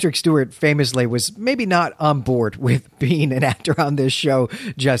Patrick Stewart famously was maybe not on board with being an actor on this show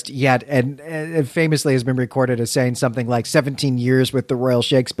just yet, and famously has been recorded as saying something like 17 years with the Royal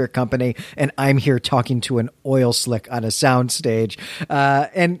Shakespeare Company, and I'm here talking to an oil slick on a soundstage.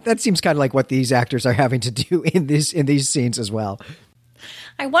 And that seems kind of like what these actors are having to do in these scenes as well.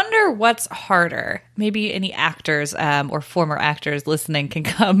 I wonder what's harder. Maybe any actors or former actors listening can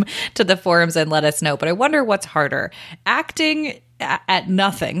come to the forums and let us know. But I wonder what's harder. Acting at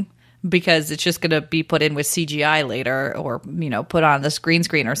nothing because it's just going to be put in with CGI later, or, put on the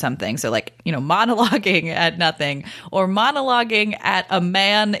screen or something. So monologuing at nothing, or monologuing at a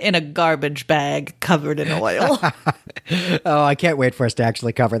man in a garbage bag covered in oil. Oh, I can't wait for us to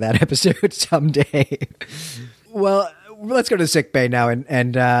actually cover that episode someday. Well, let's go to sickbay now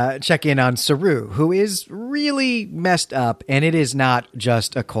and check in on Saru, who is really messed up, and it is not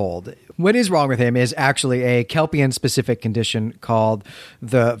just a cold. What is wrong with him is actually a Kelpian-specific condition called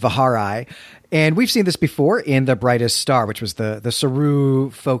the Vihari. And we've seen this before in The Brightest Star, which was the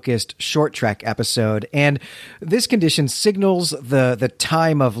Saru-focused short trek episode. And this condition signals the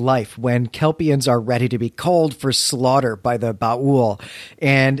time of life when Kelpians are ready to be called for slaughter by the Ba'ul.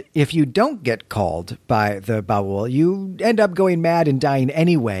 And if you don't get called by the Ba'ul, you end up going mad and dying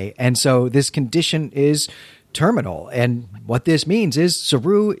anyway. And so this condition is terminal. And what this means is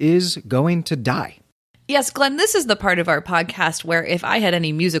Saru is going to die. Yes, Glenn, this is the part of our podcast where if I had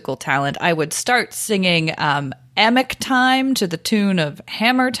any musical talent, I would start singing Amok Time to the tune of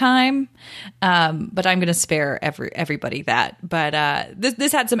Hammer Time. But I'm going to spare everybody that. But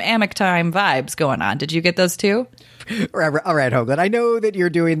this had some Amok Time vibes going on. Did you get those too? All right, Hoagland. I know that you're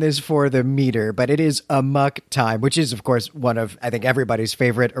doing this for the meter, but it is Amok Time, which is, of course, one of, I think, everybody's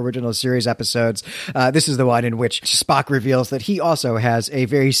favorite original series episodes. This is the one in which Spock reveals that he also has a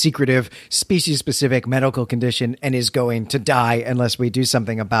very secretive, species-specific medical condition and is going to die unless we do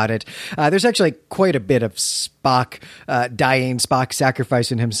something about it. There's actually quite a bit of Spock dying, Spock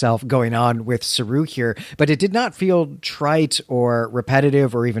sacrificing himself going on with Saru here, but it did not feel trite or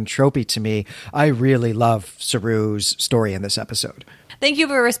repetitive or even tropey to me. I really love Saru's story in this episode. Thank you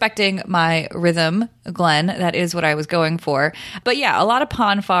for respecting my rhythm, Glenn. That is what I was going for. But yeah, a lot of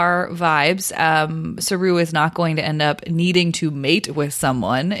Ponfar vibes. Saru is not going to end up needing to mate with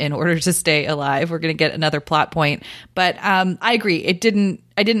someone in order to stay alive. We're going to get another plot point. But I agree. I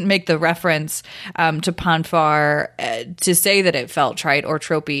didn't make the reference to Ponfar to say that it felt trite or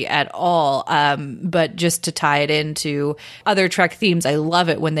tropey at all, but just to tie it into other Trek themes. I love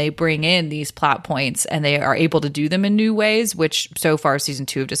it when they bring in these plot points and they are able to do them in new ways, which so far season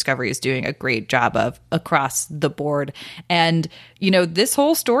 2 of Discovery is doing a great job of across the board. And, this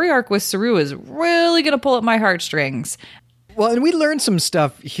whole story arc with Saru is really going to pull at my heartstrings. Well, and we learned some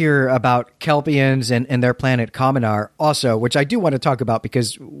stuff here about Kelpians and their planet Kaminar also, which I do want to talk about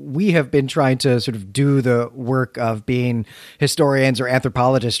because we have been trying to sort of do the work of being historians or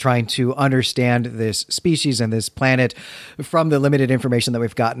anthropologists trying to understand this species and this planet from the limited information that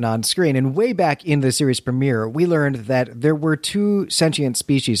we've gotten on screen. And way back in the series premiere, we learned that there were 2 sentient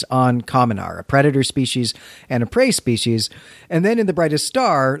species on Kaminar, a predator species and a prey species. And then in The Brightest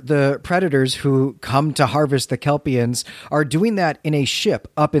Star, the predators who come to harvest the Kelpians are doing that in a ship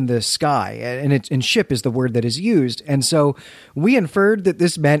up in the sky, and ship is the word that is used. And so we inferred that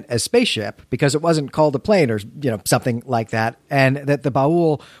this meant a spaceship because it wasn't called a plane or something like that, and that the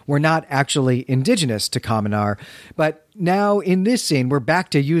Ba'ul were not actually indigenous to Kaminar. But now in this scene, we're back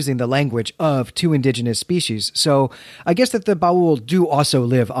to using the language of 2 indigenous species. So I guess that the Ba'ul do also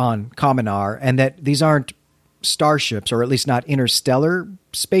live on Kaminar, and that these aren't starships, or at least not interstellar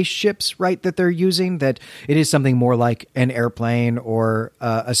spaceships, right, that they're using, that it is something more like an airplane or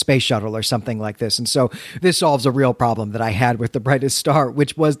a space shuttle or something like this. And so this solves a real problem that I had with The Brightest Star,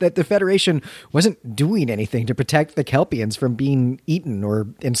 which was that the Federation wasn't doing anything to protect the Kelpians from being eaten or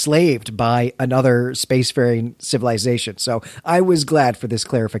enslaved by another spacefaring civilization. So I was glad for this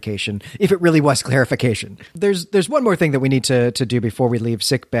clarification, if it really was clarification. There's one more thing that we need to do before we leave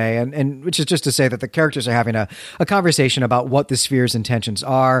sickbay, and which is just to say that the characters are having a conversation about what the Sphere's intentions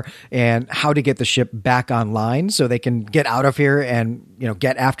are and how to get the ship back online so they can get out of here and,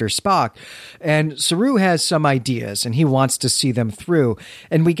 get after Spock. And Saru has some ideas and he wants to see them through.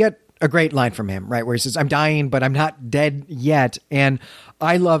 And we get a great line from him, right, where he says, "I'm dying, but I'm not dead yet." And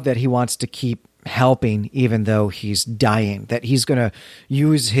I love that he wants to keep helping even though he's dying, that he's going to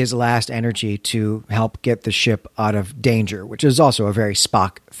use his last energy to help get the ship out of danger, which is also a very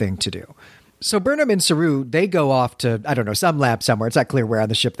Spock thing to do. So Burnham and Saru, they go off to, some lab somewhere. It's not clear where on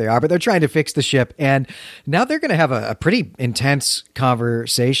the ship they are, but they're trying to fix the ship. And now they're going to have a pretty intense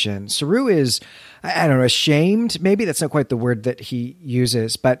conversation. Saru is, ashamed. Maybe that's not quite the word that he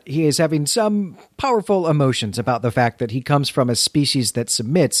uses, but he is having some powerful emotions about the fact that he comes from a species that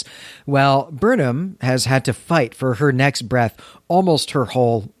submits, while Burnham has had to fight for her next breath almost her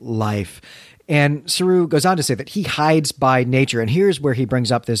whole life. And Saru goes on to say that he hides by nature. And here's where he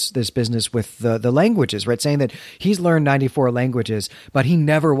brings up this business with the languages, right? Saying that he's learned 94 languages, but he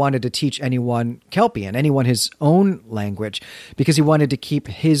never wanted to teach anyone Kelpian, anyone his own language, because he wanted to keep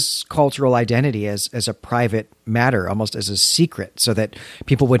his cultural identity as a private matter, almost as a secret, so that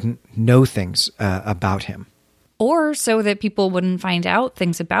people wouldn't know things about him. Or so that people wouldn't find out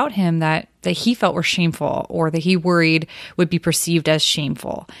things about him that he felt were shameful or that he worried would be perceived as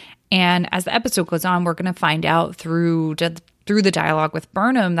shameful. And as the episode goes on, we're going to find out through the dialogue with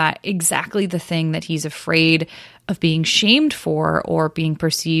Burnham that exactly the thing that he's afraid of being shamed for or being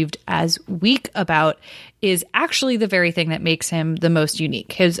perceived as weak about is actually the very thing that makes him the most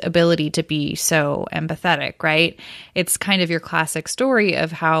unique, his ability to be so empathetic, right? It's kind of your classic story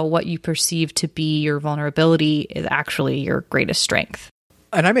of how what you perceive to be your vulnerability is actually your greatest strength.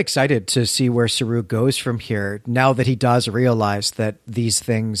 And I'm excited to see where Saru goes from here now that he does realize that these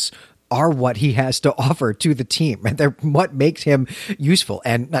things are what he has to offer to the team. And they're what makes him useful,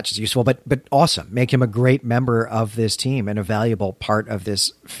 and not just useful, but awesome, make him a great member of this team and a valuable part of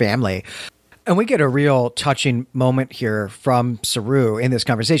this family. And we get a real touching moment here from Saru in this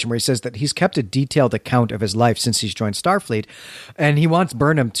conversation where he says that he's kept a detailed account of his life since he's joined Starfleet. And he wants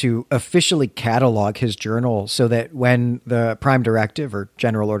Burnham to officially catalog his journal so that when the Prime Directive or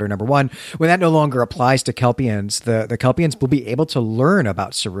General Order Number 1, when that no longer applies to Kelpians, the Kelpians will be able to learn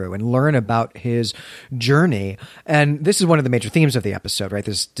about Saru and learn about his journey. And this is one of the major themes of the episode, right?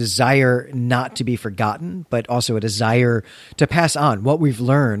 This desire not to be forgotten, but also a desire to pass on what we've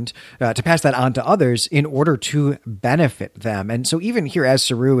learned, to pass that on to others in order to benefit them. And so even here, as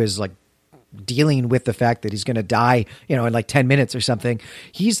Saru is like dealing with the fact that he's going to die, in like 10 minutes or something,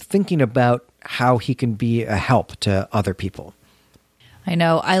 he's thinking about how he can be a help to other people. I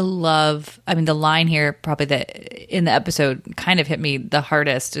know. The line here probably that in the episode kind of hit me the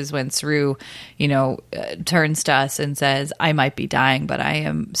hardest is when Saru, turns to us and says, "I might be dying, but I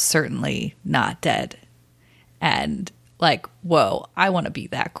am certainly not dead." And like, whoa, I want to be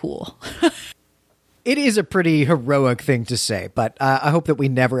that cool. It is a pretty heroic thing to say, but I hope that we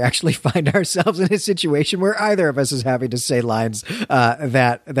never actually find ourselves in a situation where either of us is having to say lines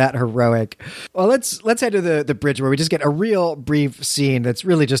that heroic. Well, let's head to the bridge where we just get a real brief scene that's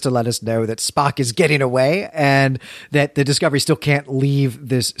really just to let us know that Spock is getting away and that the Discovery still can't leave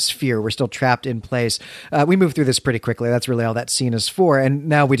this sphere. We're still trapped in place. We move through this pretty quickly. That's really all that scene is for. And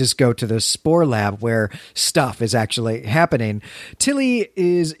now we just go to the Spore Lab where stuff is actually happening. Tilly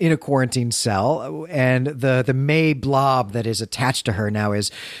is in a quarantine cell, and the May blob that is attached to her now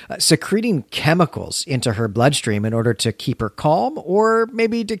is secreting chemicals into her bloodstream in order to keep her calm or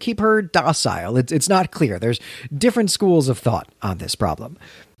maybe to keep her docile. It's not clear. There's different schools of thought on this problem.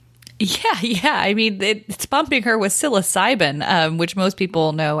 Yeah. I mean, it's pumping her with psilocybin, which most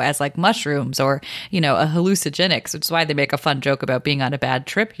people know as like mushrooms or, a hallucinogenics, which is why they make a fun joke about being on a bad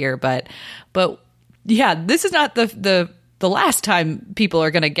trip here. But yeah, this is not the last time people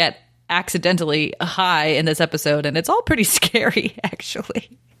are going to get accidentally high in this episode, and it's all pretty scary,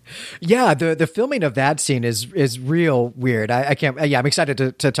 actually. Yeah, the filming of that scene is real weird. I'm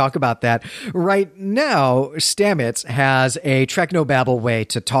excited to talk about that. Right now, Stamets has a technobabble way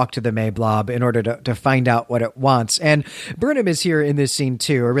to talk to the May blob in order to find out what it wants. And Burnham is here in this scene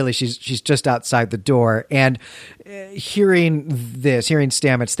too, or really she's just outside the door. And hearing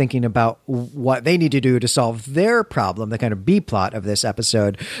Stamets thinking about what they need to do to solve their problem, the kind of B plot of this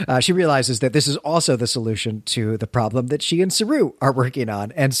episode, she realizes that this is also the solution to the problem that she and Saru are working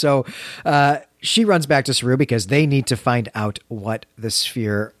on. And so she runs back to Saru because they need to find out what the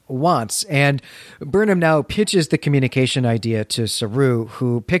sphere wants. And Burnham now pitches the communication idea to Saru,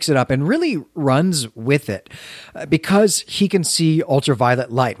 who picks it up and really runs with it because he can see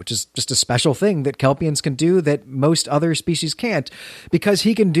ultraviolet light, which is just a special thing that Kelpians can do that most other species can't. Because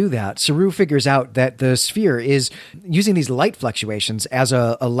he can do that, Saru figures out that the sphere is using these light fluctuations as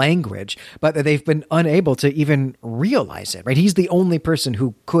a language, but that they've been unable to even realize it, right? He's the only person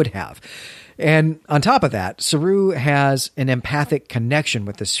who could have. And on top of that, Saru has an empathic connection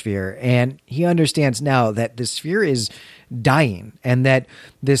with the sphere, and he understands now that the sphere is dying, and that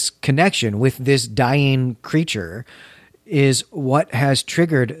this connection with this dying creature is what has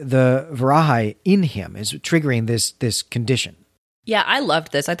triggered the Virahi in him, is triggering this condition. Yeah, I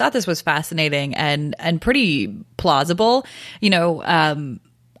loved this. I thought this was fascinating and pretty plausible.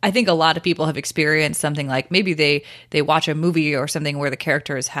 I think a lot of people have experienced something like maybe they watch a movie or something where the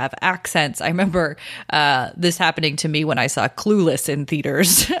characters have accents. I remember this happening to me when I saw Clueless in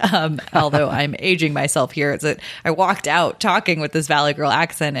theaters, although I'm aging myself here. It's that I walked out talking with this Valley Girl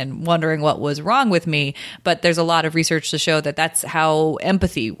accent and wondering what was wrong with me. But there's a lot of research to show that that's how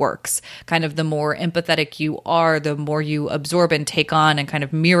empathy works. Kind of the more empathetic you are, the more you absorb and take on and kind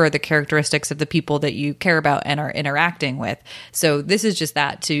of mirror the characteristics of the people that you care about and are interacting with. So this is just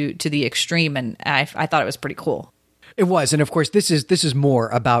that to the extreme, and I thought it was pretty cool. It was, and of course, this is more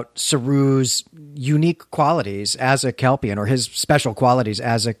about Saru's unique qualities as a Kelpian, or his special qualities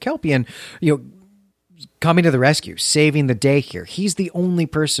as a Kelpian. Coming to the rescue, saving the day here. He's the only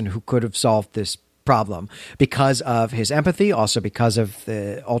person who could have solved this problem because of his empathy, also because of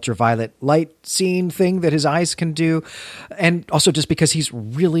the ultraviolet light seeing thing that his eyes can do, and also just because he's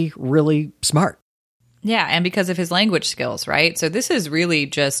really, really smart. Yeah, and because of his language skills, right? So this is really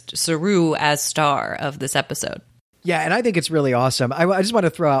just Saru as star of this episode. Yeah, and I think it's really awesome. I just want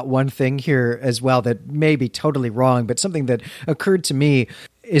to throw out one thing here as well that may be totally wrong, but something that occurred to me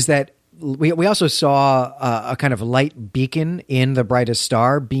is that we also saw a kind of light beacon in the brightest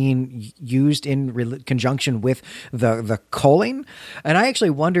star being used in conjunction with the coaling. And I actually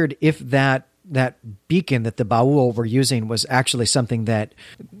wondered if that beacon that the Ba'ul were using was actually something that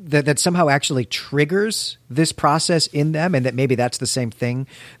somehow actually triggers this process in them, and that maybe that's the same thing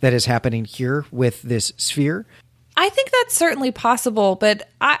that is happening here with this sphere. I think that's certainly possible, but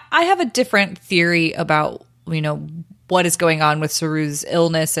I have a different theory about, what is going on with Saru's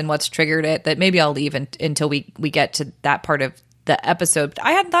illness and what's triggered it that maybe I'll leave until we get to that part of the episode.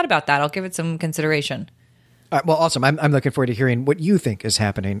 I hadn't thought about that. I'll give it some consideration. Well, awesome. I'm looking forward to hearing what you think is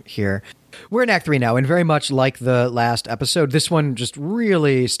happening here. We're in Act 3 now, and very much like the last episode, this one just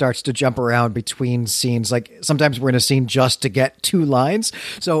really starts to jump around between scenes. Like, sometimes we're in a scene just to get 2 lines.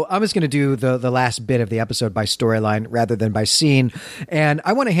 So I'm just going to do the last bit of the episode by storyline rather than by scene. And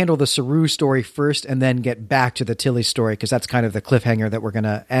I want to handle the Saru story first and then get back to the Tilly story, because that's kind of the cliffhanger that we're going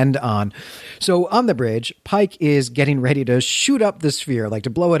to end on. So on the bridge, Pike is getting ready to shoot up the sphere, like to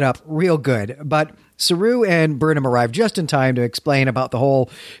blow it up real good. But Saru and Burnham arrive just in time to explain about the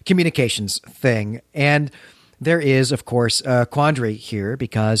whole communications thing. And there is, of course, a quandary here,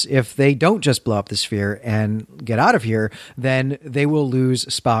 because if they don't just blow up the sphere and get out of here, then they will lose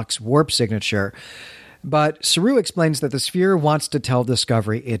Spock's warp signature. But Saru explains that the sphere wants to tell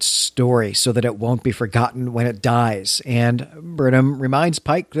Discovery its story so that it won't be forgotten when it dies. And Burnham reminds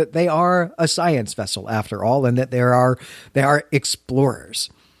Pike that they are a science vessel after all, and that they are explorers.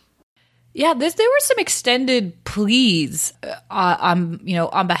 Yeah, there were some extended pleas on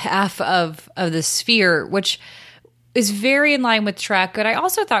behalf of the sphere, which is very in line with Trek. But I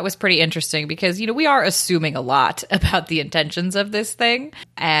also thought was pretty interesting because, we are assuming a lot about the intentions of this thing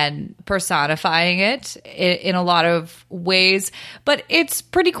and personifying it in a lot of ways. But it's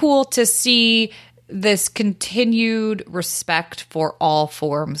pretty cool to see this continued respect for all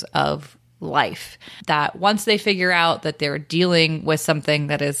forms of life, that once they figure out that they're dealing with something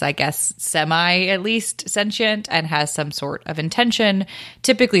that is, I guess, semi at least sentient and has some sort of intention,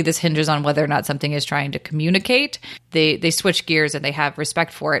 typically this hinges on whether or not something is trying to communicate. They switch gears and they have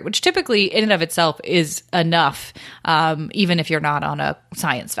respect for it, which typically in and of itself is enough, even if you're not on a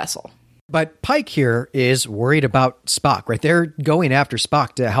science vessel. But Pike here is worried about Spock, right? They're going after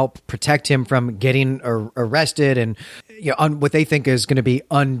Spock to help protect him from getting arrested and on what they think is going to be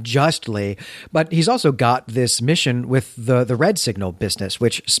unjustly. But he's also got this mission with the red signal business,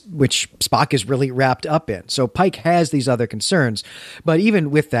 which Spock is really wrapped up in. So Pike has these other concerns. But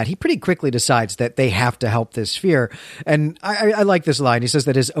even with that, he pretty quickly decides that they have to help this sphere. And I like this line. He says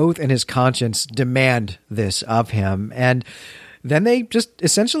that his oath and his conscience demand this of him. And then they just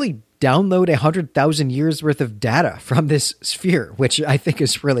essentially download 100,000 years worth of data from this sphere, which I think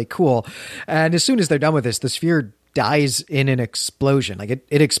is really cool. And as soon as they're done with this, the sphere dies in an explosion. Like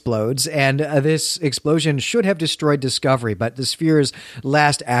it explodes, and this explosion should have destroyed Discovery, but the sphere's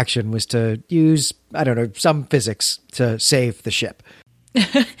last action was to use, some physics to save the ship.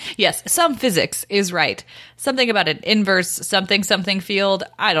 Yes, some physics is right. Something about an inverse something field.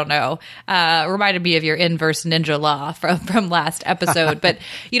 I don't know. Reminded me of your inverse ninja law from last episode. But,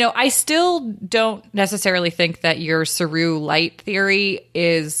 I still don't necessarily think that your Saru light theory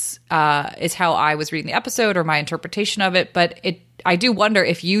is how I was reading the episode or my interpretation of it. But I do wonder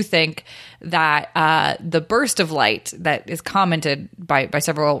if you think that the burst of light that is commented by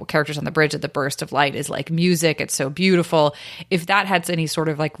several characters on the bridge, that the burst of light is like music, it's so beautiful, if that had any sort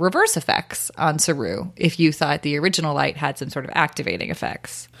of like reverse effects on Saru, if you thought the original light had some sort of activating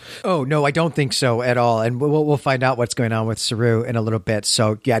effects. Oh, no, I don't think so at all. And we'll find out what's going on with Saru in a little bit.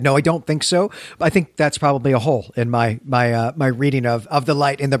 So, yeah, no, I don't think so. I think that's probably a hole in my reading of the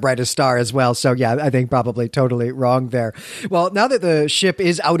light in the brightest star as well. So, yeah, I think probably totally wrong there. Well, now that the ship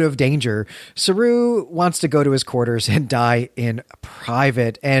is out of danger, Saru wants to go to his quarters and die in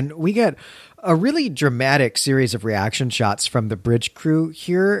private. And we get a really dramatic series of reaction shots from the bridge crew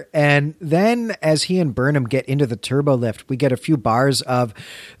here. And then as he and Burnham get into the turbo lift, we get a few bars of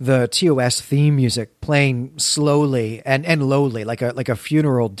the TOS theme music playing slowly and lowly, like a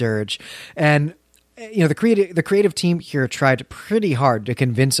funeral dirge. And you know, the creative team here tried pretty hard to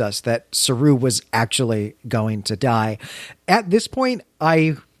convince us that Saru was actually going to die. At this point,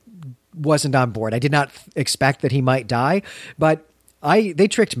 I wasn't on board. I did not expect that he might die, but they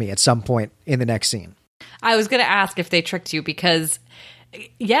tricked me at some point in the next scene. I was going to ask if they tricked you because,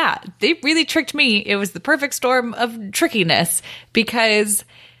 yeah, they really tricked me. It was the perfect storm of trickiness because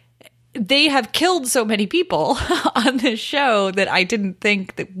they have killed so many people on this show that I didn't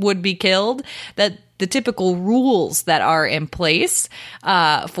think that would be killed, that the typical rules that are in place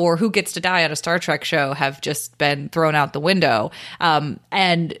for who gets to die on a Star Trek show have just been thrown out the window.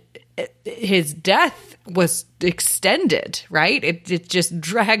 And his death was extended, right? It just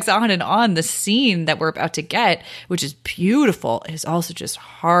drags on and on. The scene that we're about to get, which is beautiful, is also just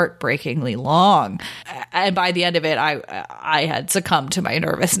heartbreakingly long. And by the end of it, I had succumbed to my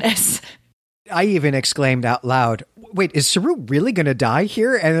nervousness. I even exclaimed out loud, wait, is Saru really going to die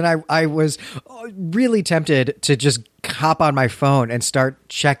here? And then I was really tempted to just hop on my phone and start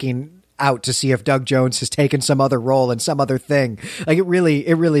checking out to see if Doug Jones has taken some other role in some other thing. Like it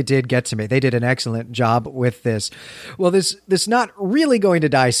really did get to me. They did an excellent job with this. Well, this not really going to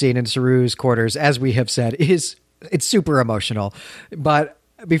die scene in Saru's quarters, as we have said, it's super emotional. But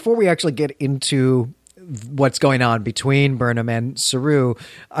before we actually get into what's going on between Burnham and Saru,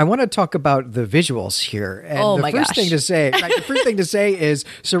 I want to talk about the visuals here. And the first thing to say is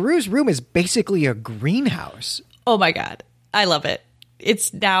Saru's room is basically a greenhouse. Oh my God. I love it.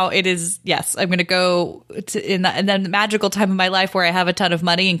 Yes, I'm going to go in the magical time of my life where I have a ton of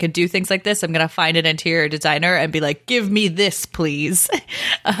money and can do things like this. I'm going to find an interior designer and be like, give me this, please.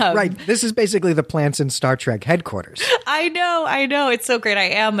 Right. This is basically the plants in Star Trek headquarters. I know. It's so great. I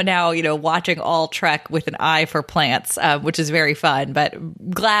am now, watching all Trek with an eye for plants, which is very fun, but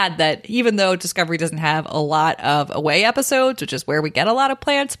glad that even though Discovery doesn't have a lot of away episodes, which is where we get a lot of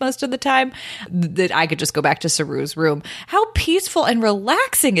plants most of the time, that I could just go back to Saru's room. How peaceful and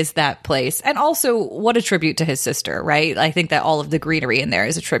relaxing is that place? And also, what a tribute to his sister, right? I think that all of the greenery in there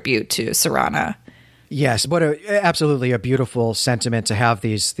is a tribute to Sarana. Yes, absolutely a beautiful sentiment to have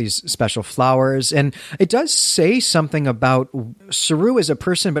these special flowers. And it does say something about Saru as a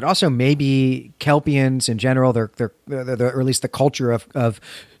person, but also maybe Kelpians in general, or at least the culture of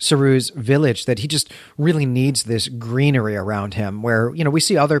Saru's village, that he just really needs this greenery around him where, we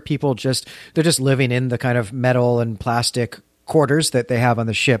see other people they're just living in the kind of metal and plastic quarters that they have on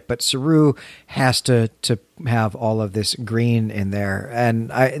the ship, but Saru has to have all of this green in there, and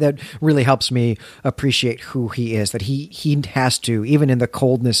that really helps me appreciate who he is, that he has to, even in the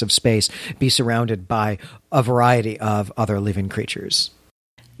coldness of space, be surrounded by a variety of other living creatures.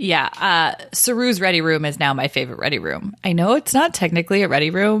 Yeah, Saru's ready room is now my favorite ready room. I know it's not technically a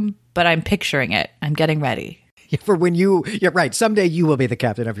ready room, but I'm picturing it. I'm getting ready. For when you're right. Someday you will be the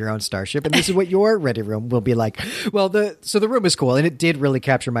captain of your own starship, and this is what your ready room will be like. Well, the room is cool, and it did really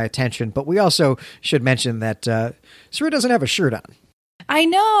capture my attention. But we also should mention that Saru doesn't have a shirt on. I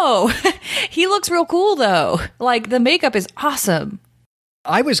know. He looks real cool, though. Like, the makeup is awesome.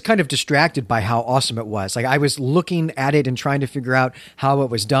 I was kind of distracted by how awesome it was. Like, I was looking at it and trying to figure out how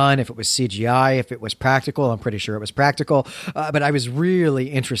it was done, if it was CGI, if it was practical. I'm pretty sure it was practical. But I was really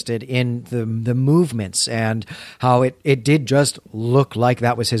interested in the movements and how it did just look like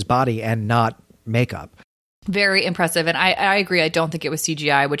that was his body and not makeup. Very impressive. And I agree. I don't think it was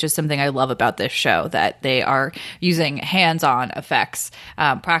CGI, which is something I love about this show, that they are using hands-on effects,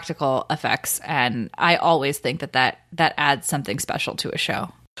 practical effects. And I always think that adds something special to a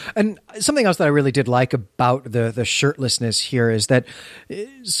show. And something else that I really did like about the shirtlessness here is that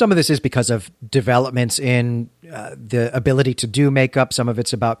some of this is because of developments in the ability to do makeup. Some of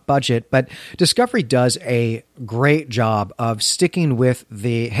it's about budget, but Discovery does a great job of sticking with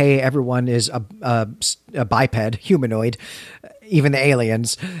hey, everyone is a biped, humanoid, even the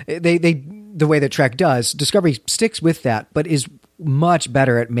aliens. The way that Trek does, Discovery sticks with that, but is much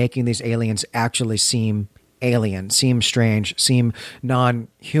better at making these aliens actually seem alien, seem strange, seem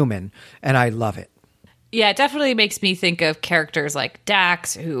non-human, and I love it. Yeah, it definitely makes me think of characters like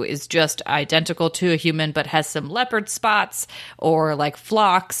Dax, who is just identical to a human but has some leopard spots, or like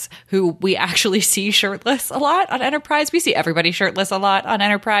Phlox, who we actually see shirtless a lot on Enterprise. We see everybody shirtless a lot on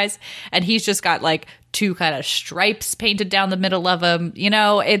Enterprise, and he's just got like two kind of stripes painted down the middle of him. You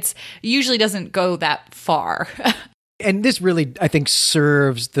know, it's usually doesn't go that far. And this really, I think,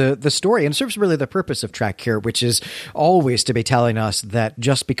 serves the story and serves really the purpose of Trek here, which is always to be telling us that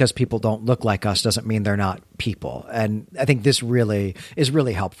just because people don't look like us doesn't mean they're not people. And I think this really is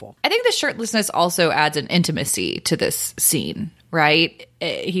really helpful. I think the shirtlessness also adds an intimacy to this scene, right?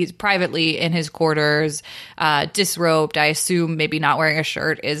 He's privately in his quarters, disrobed. I assume maybe not wearing a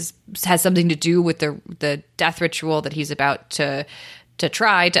shirt has something to do with the death ritual that he's about to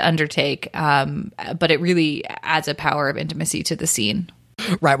try to undertake, but it really adds a power of intimacy to the scene.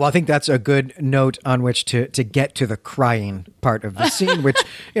 Right. Well, I think that's a good note on which to get to the crying part of the scene, which,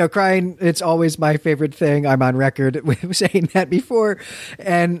 crying, it's always my favorite thing. I'm on record with saying that before.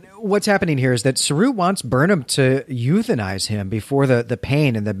 And what's happening here is that Saru wants Burnham to euthanize him before the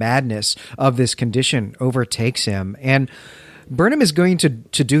pain and the madness of this condition overtakes him. And Burnham is going to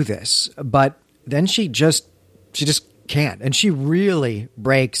do this, but then she just can't. And she really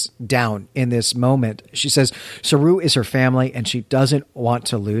breaks down in this moment. She says Saru is her family and she doesn't want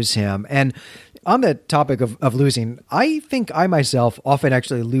to lose him. And on the topic of losing, I think I myself often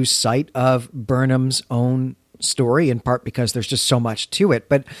actually lose sight of Burnham's own story, in part because there's just so much to it.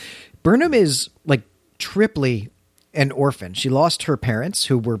 But Burnham is like triply an orphan. She lost her parents,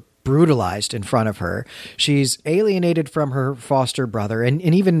 who were brutalized in front of her. She's alienated from her foster brother. And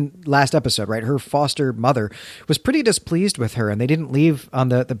even last episode, right, her foster mother was pretty displeased with her and they didn't leave on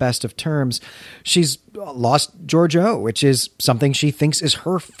the best of terms. She's lost Georgiou, which is something she thinks is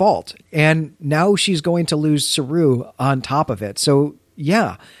her fault. And now she's going to lose Saru on top of it. So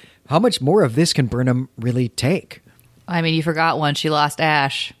yeah, how much more of this can Burnham really take? I mean, you forgot one. She lost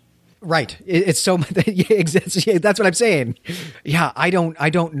Ash. Right. It's so yeah, that's what I'm saying. Yeah, I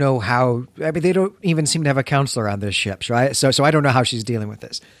don't know how. I mean, they don't even seem to have a counselor on this ship, right? So I don't know how she's dealing with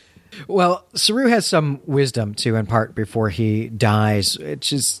this. Well, Saru has some wisdom to impart before he dies,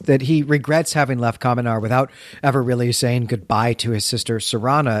 which is that he regrets having left Kaminar without ever really saying goodbye to his sister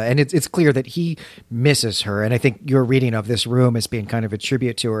Sarana. And it's clear that he misses her. And I think your reading of this room as being kind of a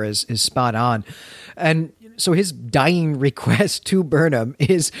tribute to her is spot on. And so his dying request to Burnham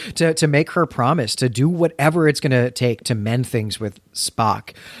is to make her promise to do whatever it's going to take to mend things with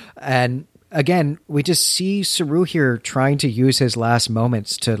Spock. And again, we just see Saru here trying to use his last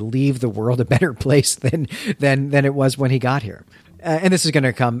moments to leave the world a better place than it was when he got here. And this is going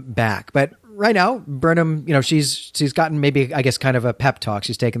to come back. But right now, Burnham, she's gotten maybe, I guess, kind of a pep talk.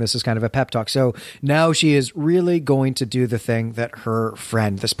 She's taken this as kind of a pep talk. So now she is really going to do the thing that her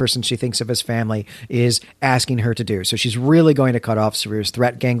friend, this person she thinks of as family, is asking her to do. So she's really going to cut off Saru's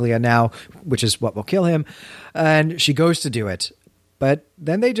threat ganglia now, which is what will kill him. And she goes to do it. But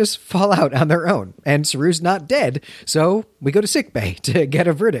then they just fall out on their own, and Saru's not dead. So we go to sickbay to get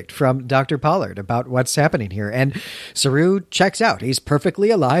a verdict from Dr. Pollard about what's happening here. And Saru checks out. He's perfectly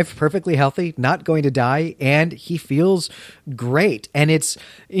alive, perfectly healthy, not going to die, and he feels great. And it's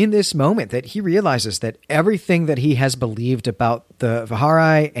in this moment that he realizes that everything that he has believed about the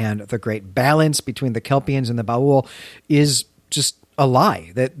Vihari and the great balance between the Kelpians and the Ba'ul is just a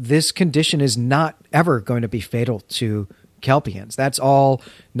lie, that this condition is not ever going to be fatal to Kelpians. That's all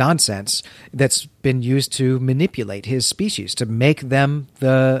nonsense that's been used to manipulate his species, to make them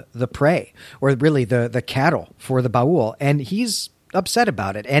the prey, or really the cattle for the Ba'ul. And he's upset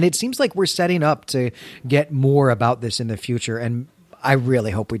about it. And it seems like we're setting up to get more about this in the future. And I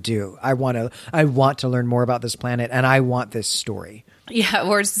really hope we do. I want to learn more about this planet, and I want this story. Yeah,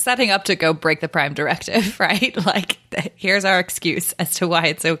 we're setting up to go break the Prime Directive, right? Like, here's our excuse as to why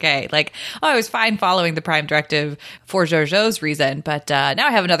it's okay. Like, I was fine following the Prime Directive for Georgiou's reason, but now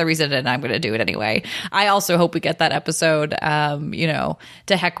I have another reason and I'm going to do it anyway. I also hope we get that episode, to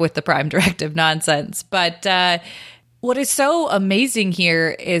heck with the Prime Directive nonsense. But what is so amazing here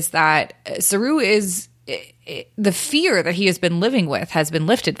is that Saru is... the fear that he has been living with has been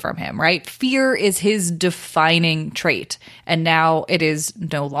lifted from him, right? Fear is his defining trait, and now it is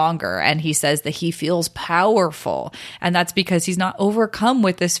no longer. And he says that he feels powerful, and that's because he's not overcome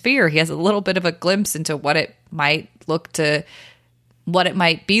with this fear. He has a little bit of a glimpse into what it might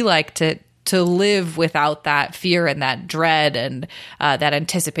be like to to live without that fear and that dread and that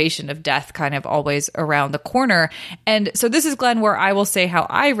anticipation of death kind of always around the corner. And so this is, Glenn, where I will say how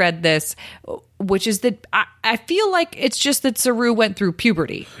I read this, which is that I feel like it's just that Saru went through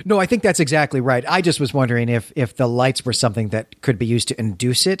puberty. No, I think that's exactly right. I just was wondering if the lights were something that could be used to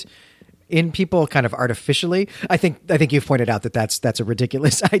induce it in people kind of artificially. I think you've pointed out that that's a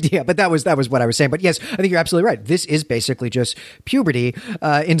ridiculous idea, but that was what I was saying. But yes, I think you're absolutely right. This is basically just puberty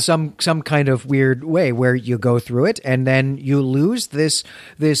in some kind of weird way where you go through it and then you lose this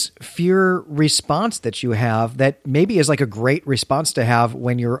fear response that you have that maybe is like a great response to have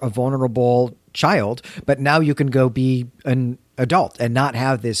when you're a vulnerable child, but now you can go be an adult and not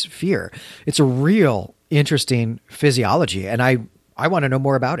have this fear. It's a real interesting physiology, and I want to know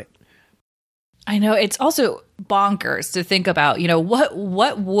more about it. I know, it's also bonkers to think about,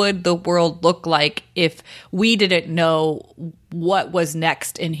 what would the world look like if we didn't know what was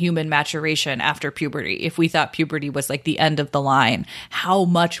next in human maturation after puberty? If we thought puberty was like the end of the line, how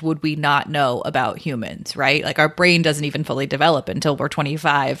much would we not know about humans, right? Like our brain doesn't even fully develop until we're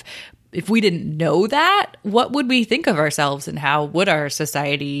 25. If we didn't know that, what would we think of ourselves and how would our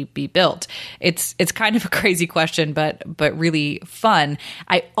society be built? It's kind of a crazy question, but really fun.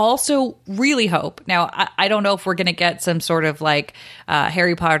 I also really hope, now I don't know if we're going to get some sort of like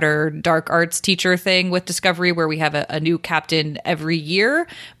Harry Potter dark arts teacher thing with Discovery where we have a new captain every year,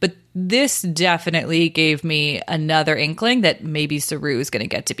 but this definitely gave me another inkling that maybe Saru is going to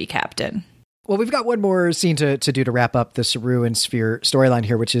get to be captain. Well, we've got one more scene to do to wrap up the Saru and Sphere storyline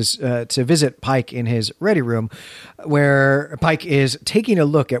here, which is to visit Pike in his ready room, where Pike is taking a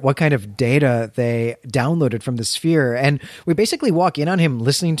look at what kind of data they downloaded from the Sphere. And we basically walk in on him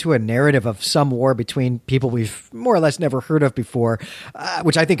listening to a narrative of some war between people we've more or less never heard of before,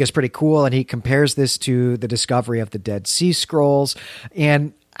 which I think is pretty cool. And he compares this to the discovery of the Dead Sea Scrolls.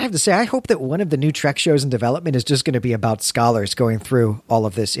 And I have to say, I hope that one of the new Trek shows in development is just going to be about scholars going through all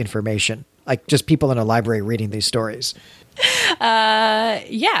of this information. Like just people in a library reading these stories.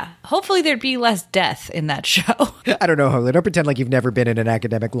 Yeah. Hopefully there'd be less death in that show. I don't know, Hoagland. Don't pretend like you've never been in an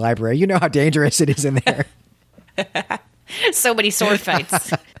academic library. You know how dangerous it is in there. So many sword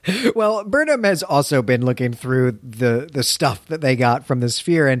fights. Well, Burnham has also been looking through the stuff that they got from the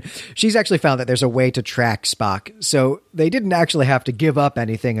Sphere, and she's actually found that there's a way to track Spock. So they didn't actually have to give up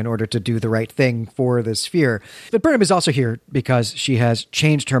anything in order to do the right thing for the Sphere. But Burnham is also here because she has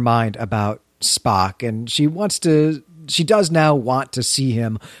changed her mind about Spock, and she does now want to see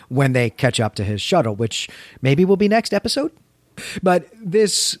him when they catch up to his shuttle, which maybe will be next episode. But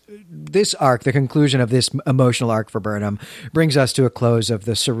this arc, the conclusion of this emotional arc for Burnham, brings us to a close of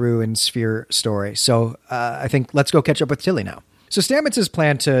the Saru and Sphere story. So I think let's go catch up with Tilly now. So Stamets's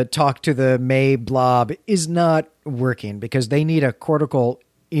plan to talk to the May blob is not working because they need a cortical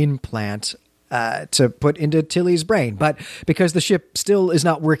implant to put into Tilly's brain. But because the ship still is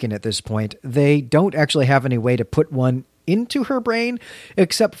not working at this point, they don't actually have any way to put one into her brain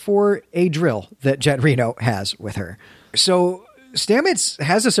except for a drill that Jet Reno has with her. So Stamets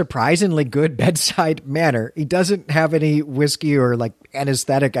has a surprisingly good bedside manner. He doesn't have any whiskey or like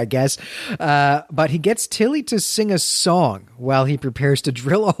anesthetic, I guess, but he gets Tilly to sing a song while he prepares to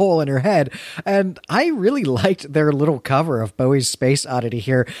drill a hole in her head. And I really liked their little cover of Bowie's Space Oddity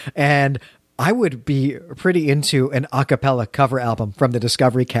here. And I would be pretty into an a cappella cover album from the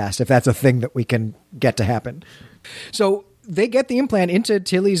Discovery cast if that's a thing that we can get to happen. So they get the implant into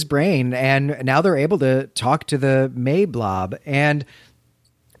Tilly's brain, and now they're able to talk to the May blob. And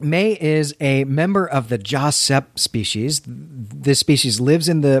May is a member of the Jah-Sep species. This species lives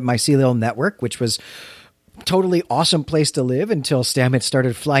in the mycelial network, which was a totally awesome place to live until Stamets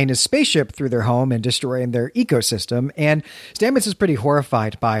started flying his spaceship through their home and destroying their ecosystem. And Stamets is pretty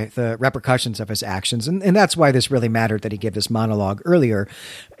horrified by the repercussions of his actions. And that's why this really mattered that he gave this monologue earlier.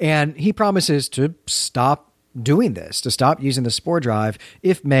 And he promises to stop doing this, to stop using the spore drive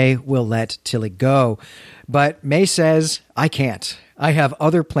if May will let Tilly go. But May says, I can't. I have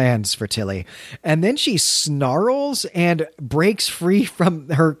other plans for Tilly. And then she snarls and breaks free from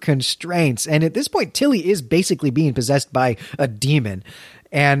her constraints. And at this point, Tilly is basically being possessed by a demon.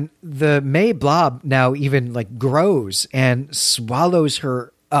 And the May blob now even like grows and swallows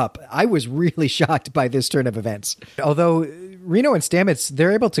her up. I was really shocked by this turn of events. Although Reno and Stamets,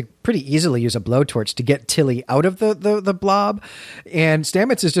 they're able to pretty easily use a blowtorch to get Tilly out of the blob. And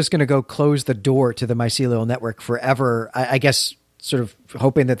Stamets is just going to go close the door to the mycelial network forever. I guess sort of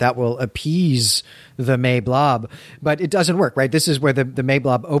hoping that will appease the May blob. But it doesn't work, right? This is where the May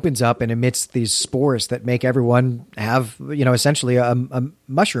blob opens up and emits these spores that make everyone have, essentially a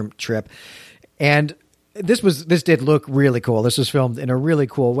mushroom trip. And This did look really cool. This was filmed in a really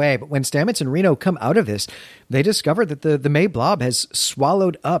cool way. But when Stamets and Reno come out of this, they discover that the May blob has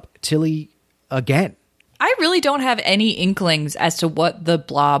swallowed up Tilly again. I really don't have any inklings as to what the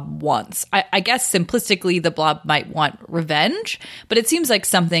blob wants. I guess simplistically, the blob might want revenge, but it seems like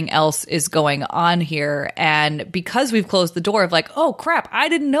something else is going on here. And because we've closed the door of like, oh crap, I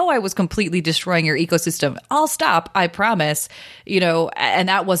didn't know I was completely destroying your ecosystem. I'll stop, I promise. And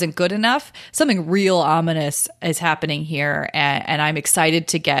that wasn't good enough. Something real ominous is happening here, and I'm excited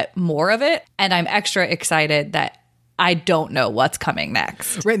to get more of it. And I'm extra excited that I don't know what's coming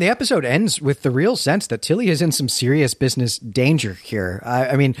next. Right, and the episode ends with the real sense that Tilly is in some serious business danger here.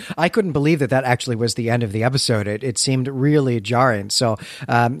 I mean, I couldn't believe that actually was the end of the episode. It seemed really jarring. So,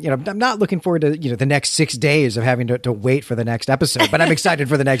 I'm not looking forward to the next 6 days of having to wait for the next episode, but I'm excited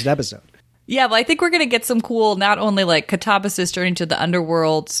for the next episode. Yeah, well, I think we're going to get some cool, not only like Katabasis journey to the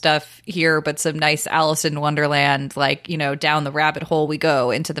underworld stuff here, but some nice Alice in Wonderland, like, down the rabbit hole we go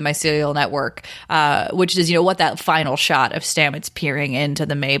into the mycelial network, which is, what that final shot of Stamets peering into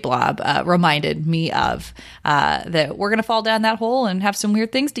the May blob reminded me of, that we're going to fall down that hole and have some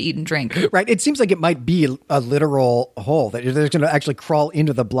weird things to eat and drink. Right. It seems like it might be a literal hole, that they're going to actually crawl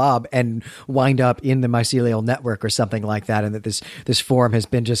into the blob and wind up in the mycelial network or something like that. And that this form has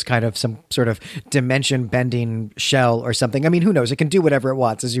been just kind of some sort of dimension bending shell or something. I mean, who knows? It can do whatever it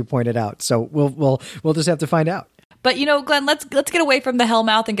wants, as you pointed out. So we'll just have to find out. But, Glenn, let's get away from the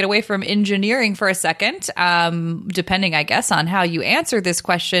Hellmouth and get away from engineering for a second, depending, I guess, on how you answer this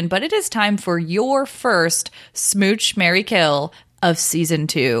question. But it is time for your first Smooch, Marry, Kill of season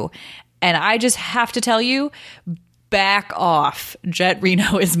 2. And I just have to tell you, back off. Jet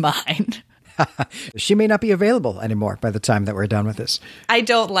Reno is mine. She may not be available anymore by the time that we're done with this. I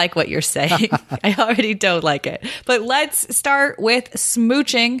don't like what you're saying. I already don't like it. But let's start with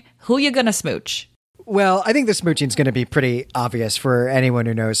smooching. Who you gonna smooch? Well, I think the smooching is going to be pretty obvious for anyone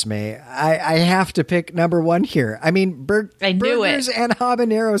who knows me. I have to pick number one here. I mean, burgers and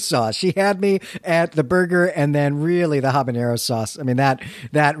habanero sauce. She had me at the burger and then really the habanero sauce. I mean, that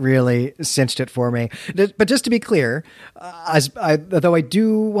really cinched it for me. But just to be clear, though I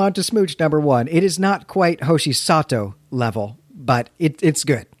do want to smooch number one, it is not quite Hoshi Sato level, but it's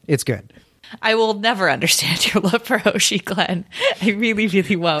good. It's good. I will never understand your love for Hoshi, Glenn. I really,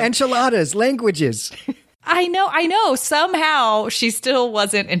 really won't. Enchiladas, languages. I know. Somehow she still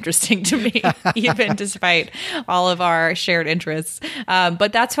wasn't interesting to me, even despite all of our shared interests.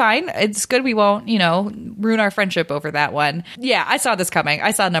 But that's fine. It's good. We won't, ruin our friendship over that one. Yeah, I saw this coming.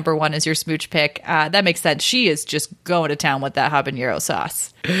 I saw number one as your smooch pick. That makes sense. She is just going to town with that habanero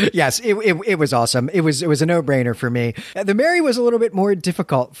sauce. Yes, it was awesome. It was a no-brainer for me. The Marry was a little bit more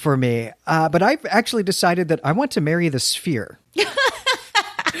difficult for me, but I've actually decided that I want to marry the sphere.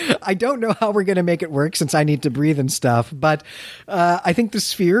 I don't know how we're going to make it work since I need to breathe and stuff, but I think the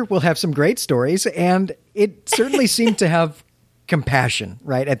sphere will have some great stories, and it certainly seemed to have compassion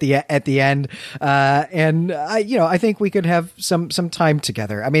right at the end, and I think we could have some time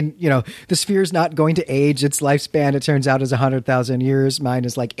together. I mean, the sphere's not going to age. Its lifespan, it turns out, is 100,000 years. Mine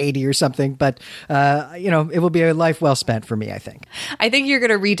is like 80 or something, but it will be a life well spent for me, I think. I think you're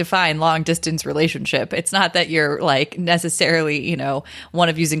going to redefine long distance relationship. It's not that you're like necessarily, one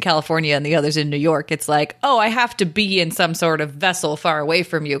of you's in California and the other's in New York. It's like, oh, I have to be in some sort of vessel far away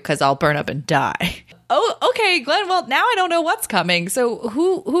from you because I'll burn up and die. Oh, okay, Glenn. Well, now I don't know what's coming. So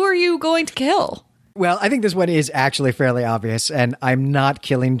who are you going to kill? Well, I think this one is actually fairly obvious, and I'm not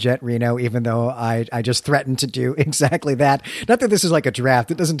killing Jet Reno, even though I just threatened to do exactly that. Not that this is like a draft.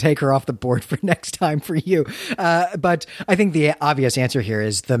 It doesn't take her off the board for next time for you. But I think the obvious answer here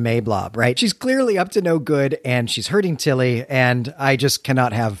is the May blob, right? She's clearly up to no good, and she's hurting Tilly, and I just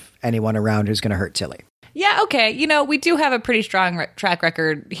cannot have anyone around who's going to hurt Tilly. Yeah, okay. We do have a pretty strong track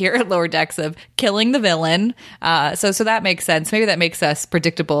record here at Lower Decks of killing the villain. So that makes sense. Maybe that makes us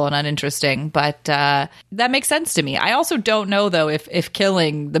predictable and uninteresting, but that makes sense to me. I also don't know, though, if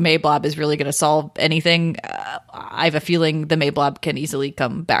killing the May blob is really going to solve anything. I have a feeling the May blob can easily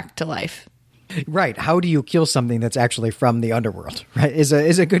come back to life. Right. How do you kill something that's actually from the underworld? Right. Is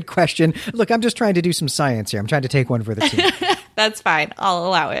a good question. Look, I'm just trying to do some science here. I'm trying to take one for the team. That's fine. I'll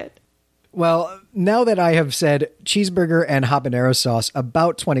allow it. Well, now that I have said cheeseburger and habanero sauce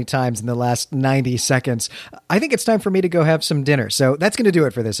about 20 times in the last 90 seconds, I think it's time for me to go have some dinner. So that's going to do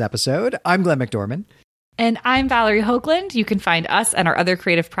it for this episode. I'm Glenn McDorman. And I'm Valerie Hoagland. You can find us and our other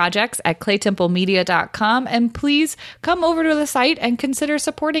creative projects at claytemplemedia.com. And please come over to the site and consider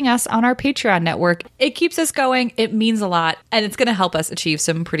supporting us on our Patreon network. It keeps us going. It means a lot. And it's going to help us achieve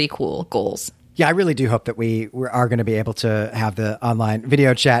some pretty cool goals. Yeah, I really do hope that we are going to be able to have the online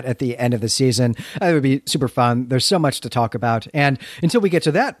video chat at the end of the season. It would be super fun. There's so much to talk about. And until we get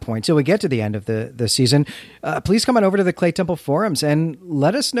to that point, till we get to the end of the season, please come on over to the Clay Temple forums and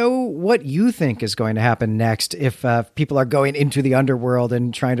let us know what you think is going to happen next if people are going into the underworld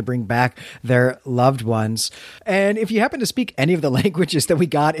and trying to bring back their loved ones. And if you happen to speak any of the languages that we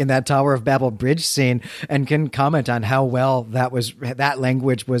got in that Tower of Babel bridge scene and can comment on how well that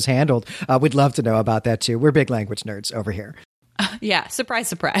language was handled, we'd love to know about that too. We're big language nerds over here. Yeah, surprise,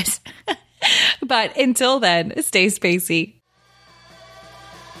 surprise. But until then, stay spacey.